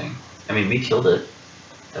something? I mean, we killed it.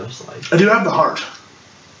 That was like... I do have the heart.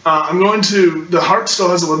 The heart still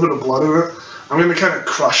has a little bit of blood in it. I'm going to kind of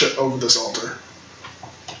crush it over this altar.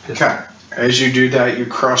 Okay. As you do that, you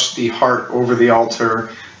crush the heart over the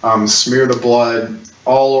altar, smear the blood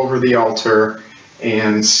all over the altar,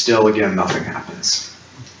 and still again nothing happens.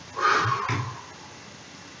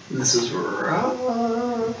 This is rough.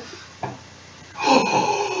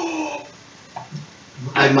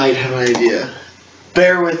 I might have an idea.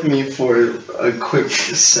 Bear with me for a quick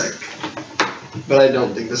sec. But I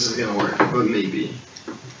don't think this is gonna work, but maybe.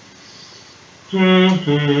 I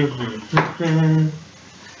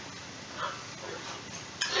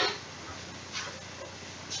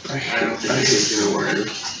don't think this is gonna work.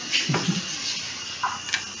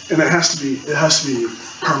 And it has to be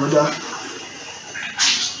permadeath.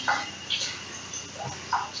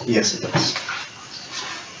 Yes, it does.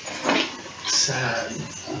 Sad.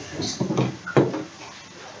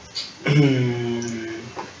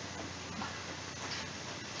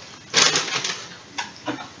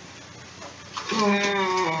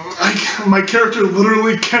 My character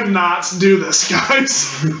literally cannot do this, guys.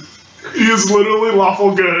 He is literally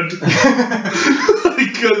lawful good.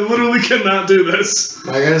 I literally cannot do this.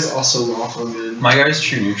 My guy's also lawful good. My guy's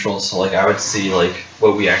true neutral, so like I would see like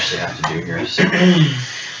what we actually have to do here. So.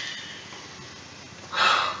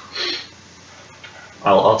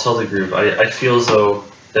 I'll tell the group. I feel as though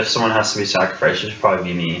if someone has to be sacrificed, it should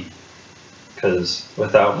probably be me. Because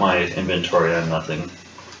without my inventory, I have nothing.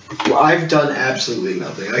 Well, I've done absolutely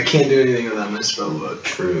nothing. I can't do anything without my spell book.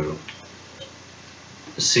 True.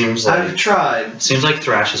 It seems I've like tried. Seems like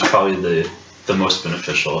Thrash is probably the most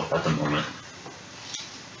beneficial at the moment.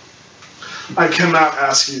 I cannot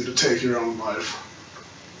ask you to take your own life.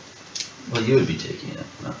 Well, you would be taking it,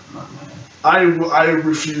 not mine. I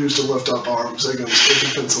refuse to lift up arms against a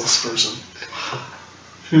defenseless person.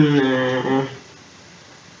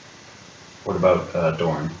 What about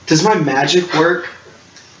Dorn? Does my magic work?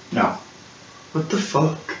 No. What the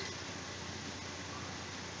fuck?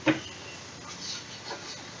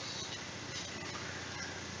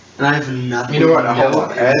 And I have nothing. You know what? Hold no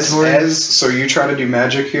on. As so you try to do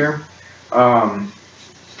magic here.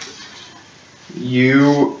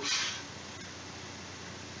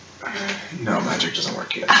 No, magic doesn't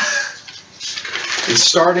work yet. It's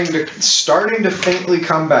starting to faintly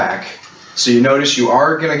come back. So you notice you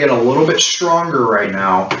are gonna get a little bit stronger right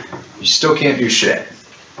now. You still can't do shit.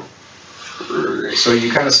 So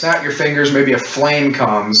you kind of snap your fingers, maybe a flame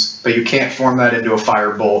comes, but you can't form that into a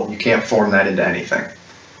fire bolt. You can't form that into anything.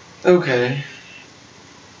 Okay.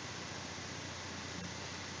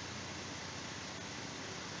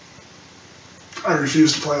 I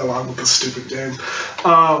refuse to play along with this stupid game.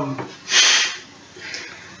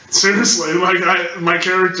 Seriously, like my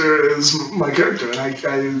character is my character, and I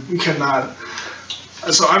cannot.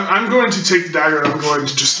 So I'm going to take the dagger and I'm going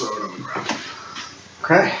to just throw it on the ground.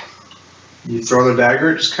 Okay. You throw the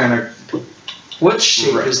dagger, just kind of. What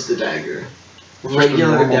shape Right. is the dagger? a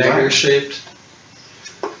Regular normal dagger dagger. shaped.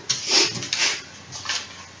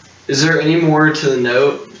 Is there any more to the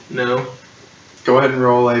note? No. Go ahead and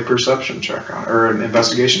roll a perception check on, or an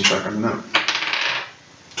investigation check on the note.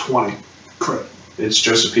 20. Crit. It's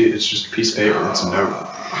just a piece of paper. It's a note.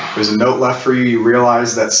 There's a note left for you. You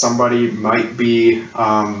realize that somebody might be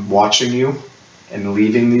watching you and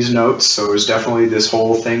leaving these notes. So it was definitely, this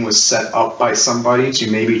whole thing was set up by somebody to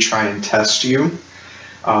maybe try and test you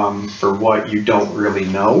for what you don't really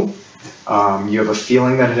know. You have a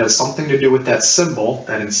feeling that it has something to do with that symbol,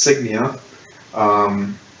 that insignia.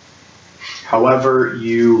 However,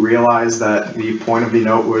 you realize that the point of the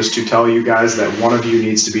note was to tell you guys that one of you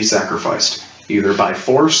needs to be sacrificed, either by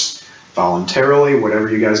force, voluntarily, whatever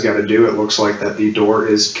you guys got to do. It looks like that the door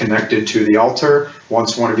is connected to the altar.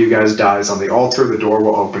 Once one of you guys dies on the altar, the door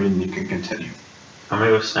will open and you can continue. I'm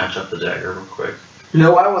gonna go snatch up the dagger real quick.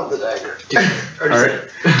 No, I want the dagger. Alright.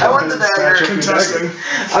 I want the Snatch dagger. up your Contesting.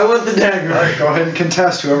 dagger. I want the dagger. Alright, go ahead and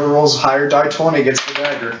contest. Whoever rolls higher die 20 gets the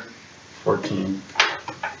dagger. 14.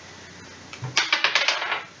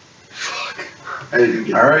 I didn't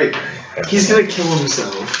get Alright, He's gonna kill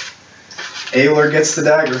himself. Aylar gets the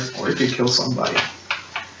dagger, or he could kill somebody.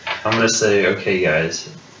 I'm gonna say, okay, guys,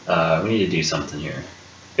 we need to do something here.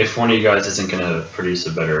 If one of you guys isn't gonna produce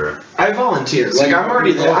a better, I volunteer. So Like you- I'm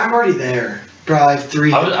already there. I'm already there. Bro, I have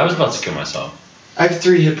three. I was about to kill myself. I have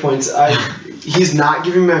 3 hit points. He's not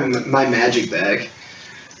giving me my magic back.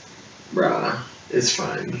 Bruh, it's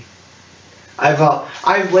fine.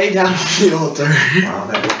 I've laid down on the altar. Wow,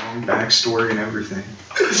 that long backstory and everything.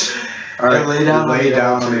 Alright, lay down you on lay the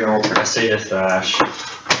down on the altar. I say to Thrash.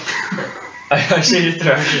 I say to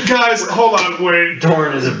Thrash. Guys, hold on, wait.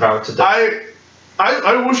 Dorn is about to die.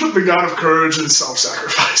 I worship the god of courage and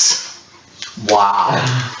self-sacrifice.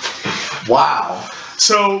 Wow. Wow.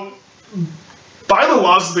 So, by the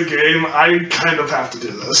laws of the game, I kind of have to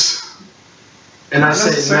do this. And I Not say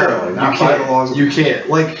no. necessarily, not You by can't. the laws of- You can't.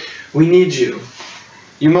 Like, we need you.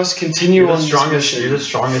 You must continue You're on the this strongest. mission. You're the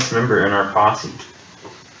strongest member in our posse.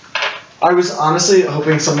 I was honestly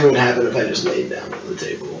hoping something would happen if I just laid down on the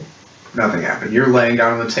table. Nothing happened. You're laying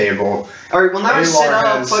down on the table. Alright, well now I Aylar sit up.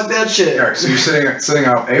 has- Fuck that shit. Alright, so you're sitting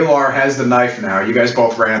up. Aylar has the knife now. You guys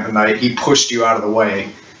both ran at the knife. He pushed you out of the way,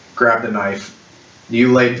 grabbed the knife.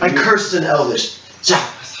 You laid. I cursed in Elvish.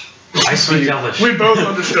 I speak Elvish. We both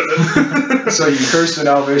understood it. So you cursed in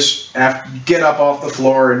Elvish, get up off the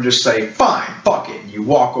floor and just say, fine, fuck it. You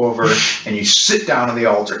walk over and you sit down on the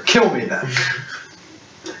altar. Kill me then.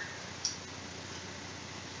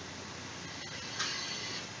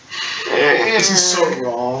 This is so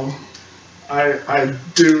wrong. I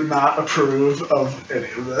do not approve of any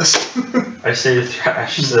of this. I say to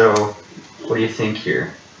Thrash. So, what do you think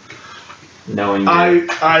here? Knowing I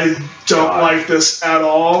don't God. like this at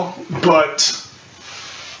all, but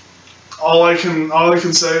all I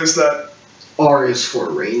can say is that R is for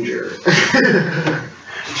Ranger.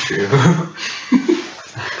 true.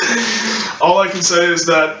 all I can say is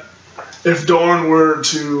that if Dorn were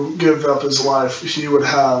to give up his life, he would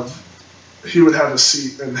have a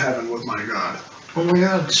seat in heaven with my God. Oh my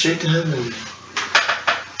god, straight to heaven.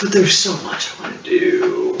 But there's so much I want to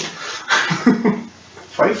do.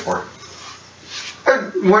 Fight for it.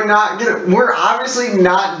 We're obviously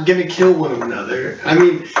not gonna kill one another. I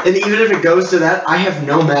mean, and even if it goes to that, I have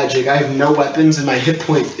no magic, I have no weapons, and my hit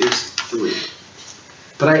point is 3.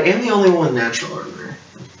 But I am the only one natural armor.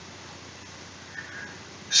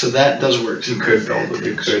 So that does work. You could build it.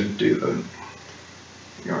 You could do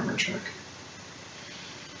the armor check.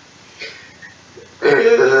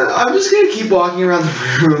 I'm just gonna keep walking around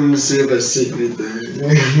the room to see if I see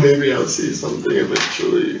anything. Maybe I'll see something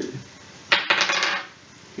eventually.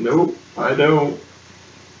 Nope, I don't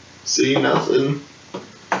see nothing.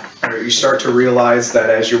 Alright, you start to realize that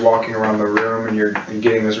as you're walking around the room and you're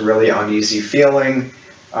getting this really uneasy feeling,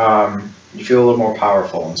 you feel a little more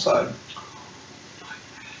powerful inside.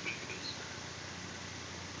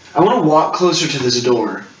 I want to walk closer to this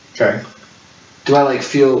door. Okay. Do I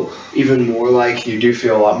feel even more like You do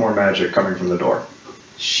feel a lot more magic coming from the door.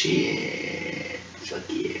 shit? Fuck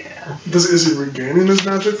yeah. Is he regaining his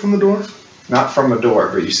magic from the door? Not from the door,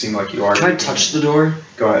 but you seem like you are. Can I touch the door?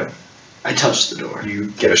 Go ahead. I touch the door.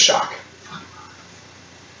 You get a shock.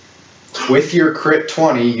 With your crit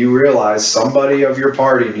 20, you realize somebody of your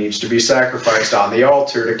party needs to be sacrificed on the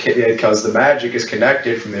altar because the magic is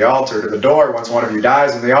connected from the altar to the door. Once one of you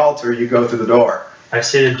dies on the altar, you go through the door. I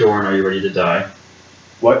say to Dorn, are you ready to die?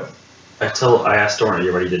 What? I asked Dorn, are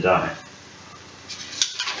you ready to die?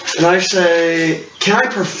 And I say, can I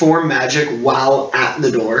perform magic while at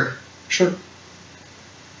the door? Sure.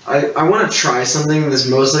 I want to try something. This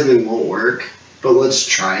most likely won't work, but let's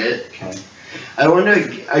try it. Okay. I want to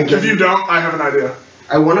again. If you don't, I have an idea.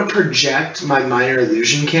 I want to project my minor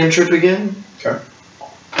illusion cantrip again. Okay.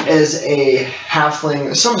 As a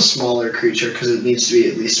halfling, some smaller creature, because it needs to be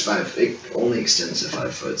at least 5. It only extends to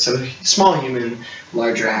 5 foot. So small human,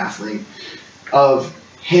 larger halfling. Of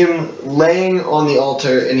him laying on the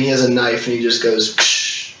altar, and he has a knife, and he just goes,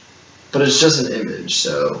 psh, but it's just an image.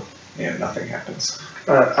 So Yeah, nothing happens.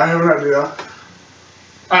 Alright, I have an idea.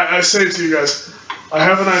 I say to you guys, I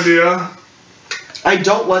have an idea. I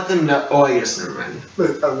don't let them know. Oh, I guess never mind.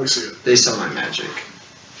 We see it. They saw my magic.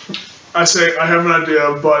 I say, I have an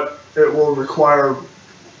idea, but it will require...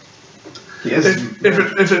 Yes.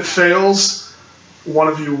 If it fails, one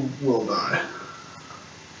of you will die.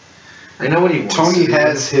 I know what he wants. Tony to do.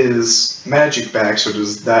 has his magic back, so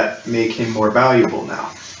does that make him more valuable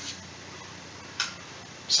now?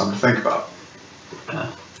 Something to think about.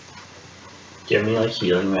 Give me like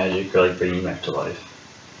healing magic or like bringing you back to life.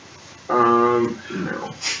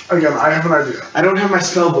 No. Again, I have an idea. I don't have my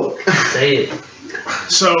spell book. Say it.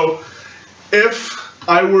 So, if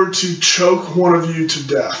I were to choke one of you to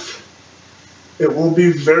death, it will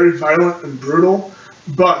be very violent and brutal,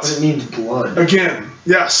 But but it needs blood. again,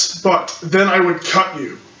 yes, but then I would cut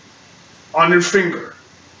you on your finger,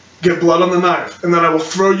 get blood on the knife, and then I will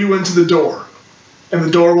throw you into the door, and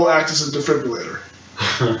the door will act as a defibrillator.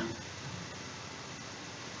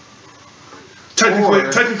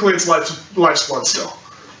 Technically, it's life's blood still.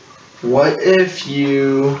 What if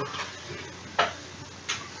you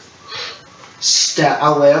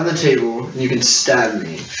I'll lay on the table and you can stab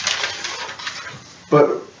me.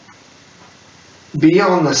 But be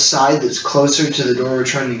on the side that's closer to the door we're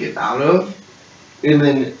trying to get out of. And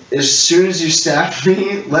then as soon as you stab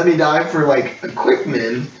me, let me die for like a quick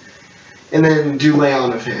min. And then do lay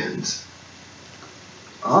on of hands.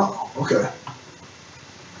 Oh, okay.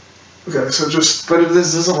 Okay, so just... But if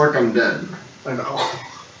this doesn't work, I'm dead. I know.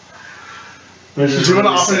 Which Do is you want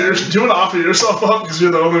to really sad. offer yourself up because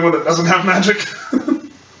you're the only one that doesn't have magic?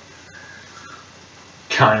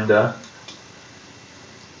 Kinda.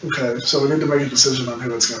 Okay, so we need to make a decision on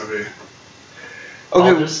who it's going to be. I'll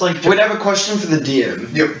Okay, just like wait, I have a question for the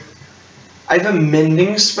DM. Yep. I have a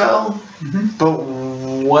mending spell, but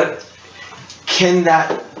what can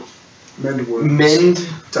that Mend wounds. mend?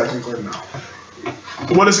 Technically, no.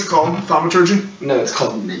 What is it called? Thaumaturgy? No, it's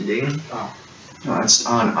called mending. No, it's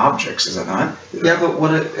on objects, is it not? Yeah,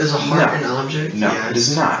 but is a heart No. an object? No, Yeah, it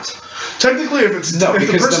is not. Technically, if it's No, if the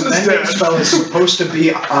because person the is mending dead, spell is supposed to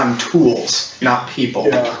be on tools, not people.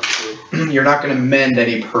 yeah. You're not going to mend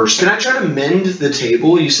any person. Can I try to mend the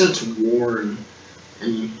table? You said it's worn.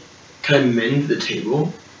 And can I mend the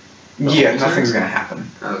table? Yeah, nothing's going to happen.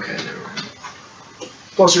 Okay, never mind.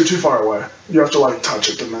 Plus, you're too far away. You have to like touch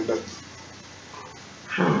it to mend it.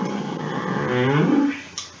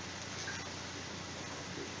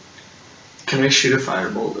 Can I shoot a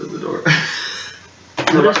firebolt at the door?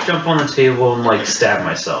 I'll just jump on the table and like stab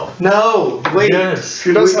myself. No! Wait! Yes.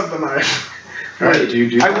 He does Wait. have the knife. Alright, do you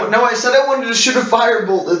do that? No, I said I wanted to shoot a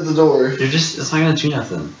firebolt at the door. It's not gonna do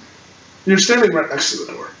nothing. You're standing right next to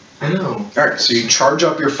the door. I know. Alright, so you charge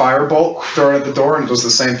up your firebolt, throw it at the door, and it does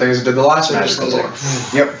the same thing as it did the last So it just magical goes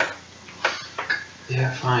door. like, Yep.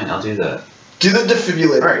 Yeah, fine, I'll do that. do the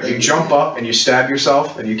defibrillator. Alright, you jump up and you stab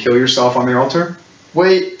yourself and you kill yourself on the altar.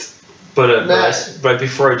 Wait. But Matt. but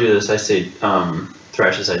before I do this, I say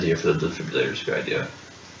Thrash's idea for the defibrillator is a good idea.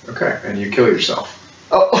 Okay, and you kill yourself.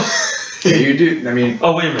 Oh. Yeah, you do. I mean,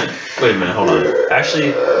 Oh, wait a minute, hold on. Actually,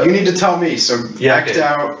 you need to tell me, so Yeah, act okay.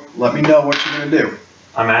 out, let me know what you're going to do.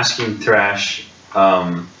 I'm asking Thrash,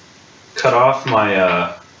 cut off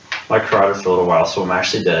my my carotid for a little while so I'm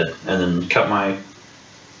actually dead, and then cut my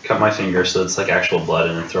finger so it's like actual blood,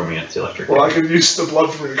 and then throw me at the electric. Well, I could use the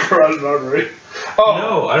blood from your carotid artery. Oh.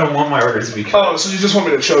 No, I don't want my artery to be cut. Oh, so you just want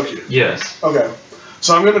me to choke you? Yes. Okay.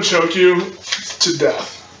 So I'm going to choke you to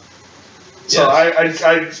death. So Yes.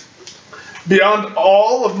 I beyond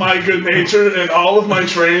all of my good nature and all of my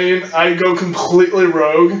training, I go completely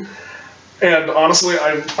rogue. And honestly,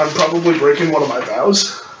 I'm probably breaking one of my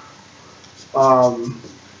vows.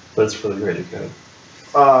 But it's for the greater good.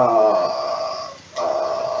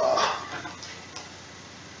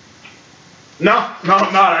 No,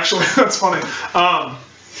 not actually. That's funny.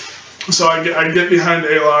 So I get behind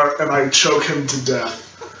Alar and I choke him to death.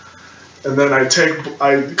 And then I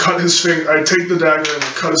cut his finger. I take the dagger and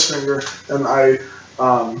I cut his finger, and I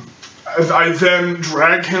then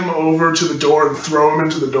drag him over to the door and throw him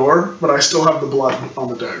into the door. But I still have the blood on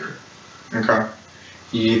the dagger. Okay.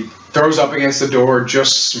 He throws up against the door,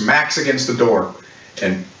 just smacks against the door,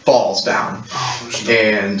 and falls down.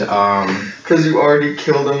 And because you already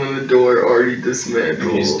killed him in the door, already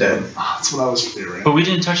dismantled. He's dead. That's what I was fearing. But we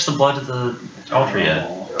didn't touch the blood of the altar yet.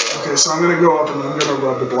 Okay, so I'm gonna go up and I'm gonna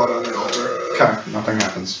rub the blood on the altar. Okay, nothing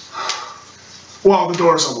happens. Well, the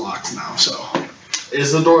door's unlocked now, so.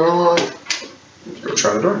 Is the door unlocked? Go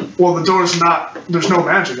try the door. Well, the door's not. There's no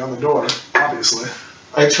magic on the door, obviously.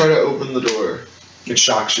 I try to open the door. It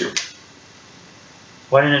shocks you.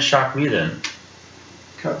 Why didn't it shock me then?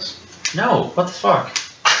 Because No, what the fuck?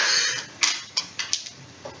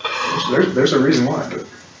 there's a reason why, but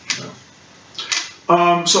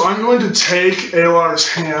So I'm going to take Alar's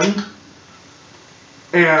hand,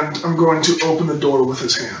 and I'm going to open the door with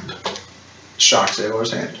his hand. shocks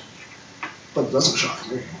Alar's hand. But it doesn't shock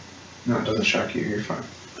me. No, it doesn't shock you. You're fine.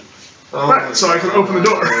 Oh Right, so I can open the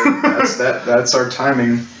door. That's our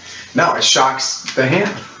timing. No, it shocks the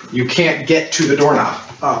hand. You can't get to the doorknob.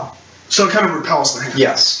 Oh. So it kind of repels the hand.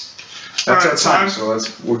 Yes. That's Alright, our so time. So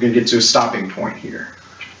we're gonna get to a stopping point here.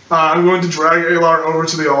 I'm going to drag Alar over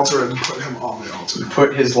to the altar and put him on the altar.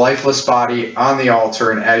 Put his lifeless body on the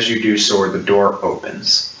altar, and as you do so, the door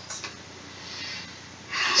opens.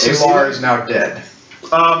 Alar is now dead.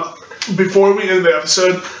 Before we end the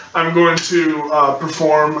episode, I'm going to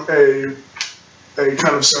perform a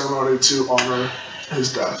kind of ceremony to honor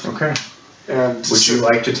his death. Okay. And Would you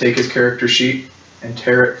like to take his character sheet and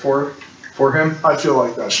tear it for him? I feel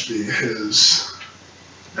like that should be his.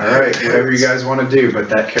 Alright, whatever you guys want to do, but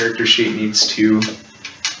that character sheet needs to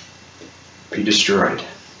be destroyed.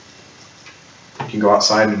 You can go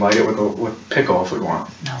outside and light it with Pickle if we want.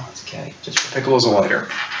 No, it's okay. Just Pickle is a lighter.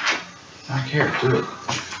 I don't care. Do it.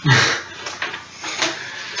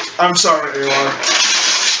 I'm sorry, Alar.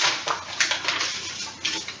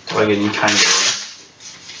 Do I get any kind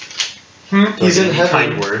words? He's in heaven.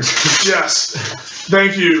 Kind words. Yes.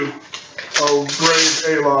 Thank you, oh brave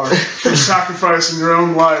Alar, for sacrificing your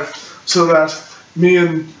own life so that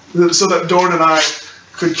Dorn and I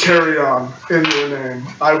could carry on in your name.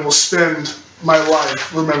 I will spend my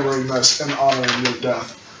life remembering this and honoring your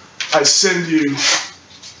death. I send you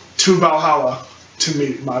to Valhalla to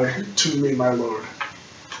meet my lord.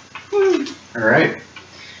 Alright.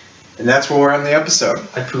 And that's where we're on the episode.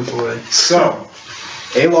 I poop away. So,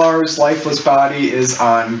 Alar's lifeless body is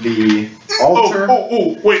on the altar.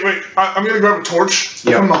 Oh, wait. I'm gonna grab a torch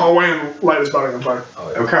Yep. from the hallway and light his body on fire.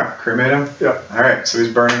 Okay, cremate him? Yeah. Alright, so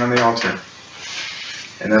he's burning on the altar.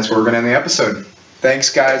 And that's where we're going to end the episode. Thanks,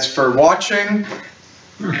 guys, for watching.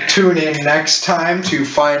 Tune in next time to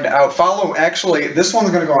find out. Actually, this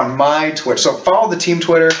one's going to go on my Twitch. So follow the team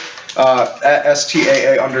Twitter at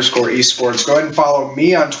STAA_esports. Go ahead and follow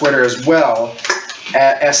me on Twitter as well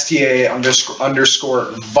at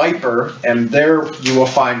STAA_Viper. And there you will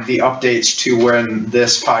find the updates to when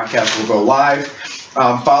this podcast will go live.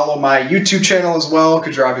 Follow my YouTube channel as well,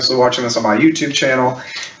 because you're obviously watching this on my YouTube channel,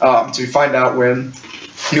 to find out when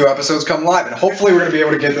new episodes come live. And hopefully we're going to be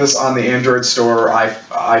able to get this on the Android store,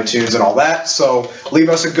 iTunes, and all that. So leave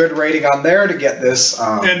us a good rating on there to get this.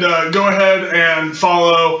 And go ahead and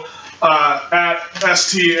follow at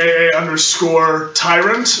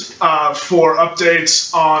STAA_Tyrant for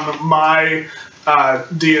updates on my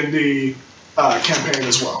D&D campaign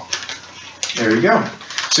as well. There you go.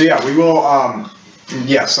 So yeah, we will.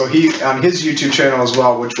 So he on his YouTube channel as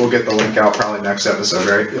well, which we'll get the link out probably next episode,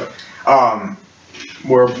 right? Yeah.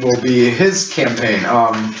 Where will be his campaign.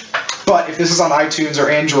 But if this is on iTunes or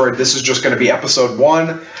Android, this is just going to be episode 1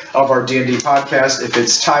 of our D&D podcast. If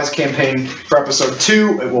it's Ty's campaign for episode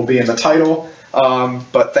 2, it will be in the title.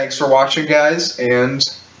 But thanks for watching, guys, and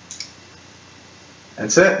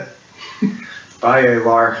that's it. Bye,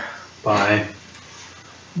 Alar. Bye.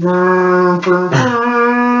 All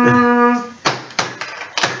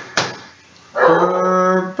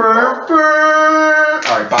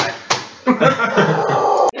right, bye.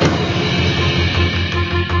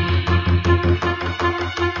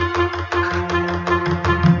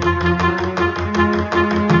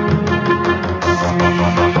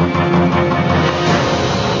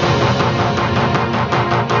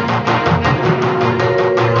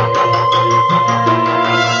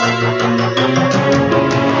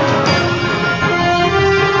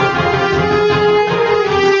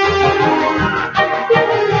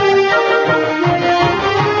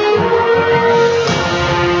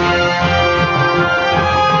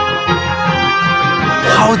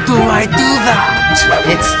 do I do that?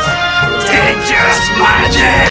 It's dangerous magic!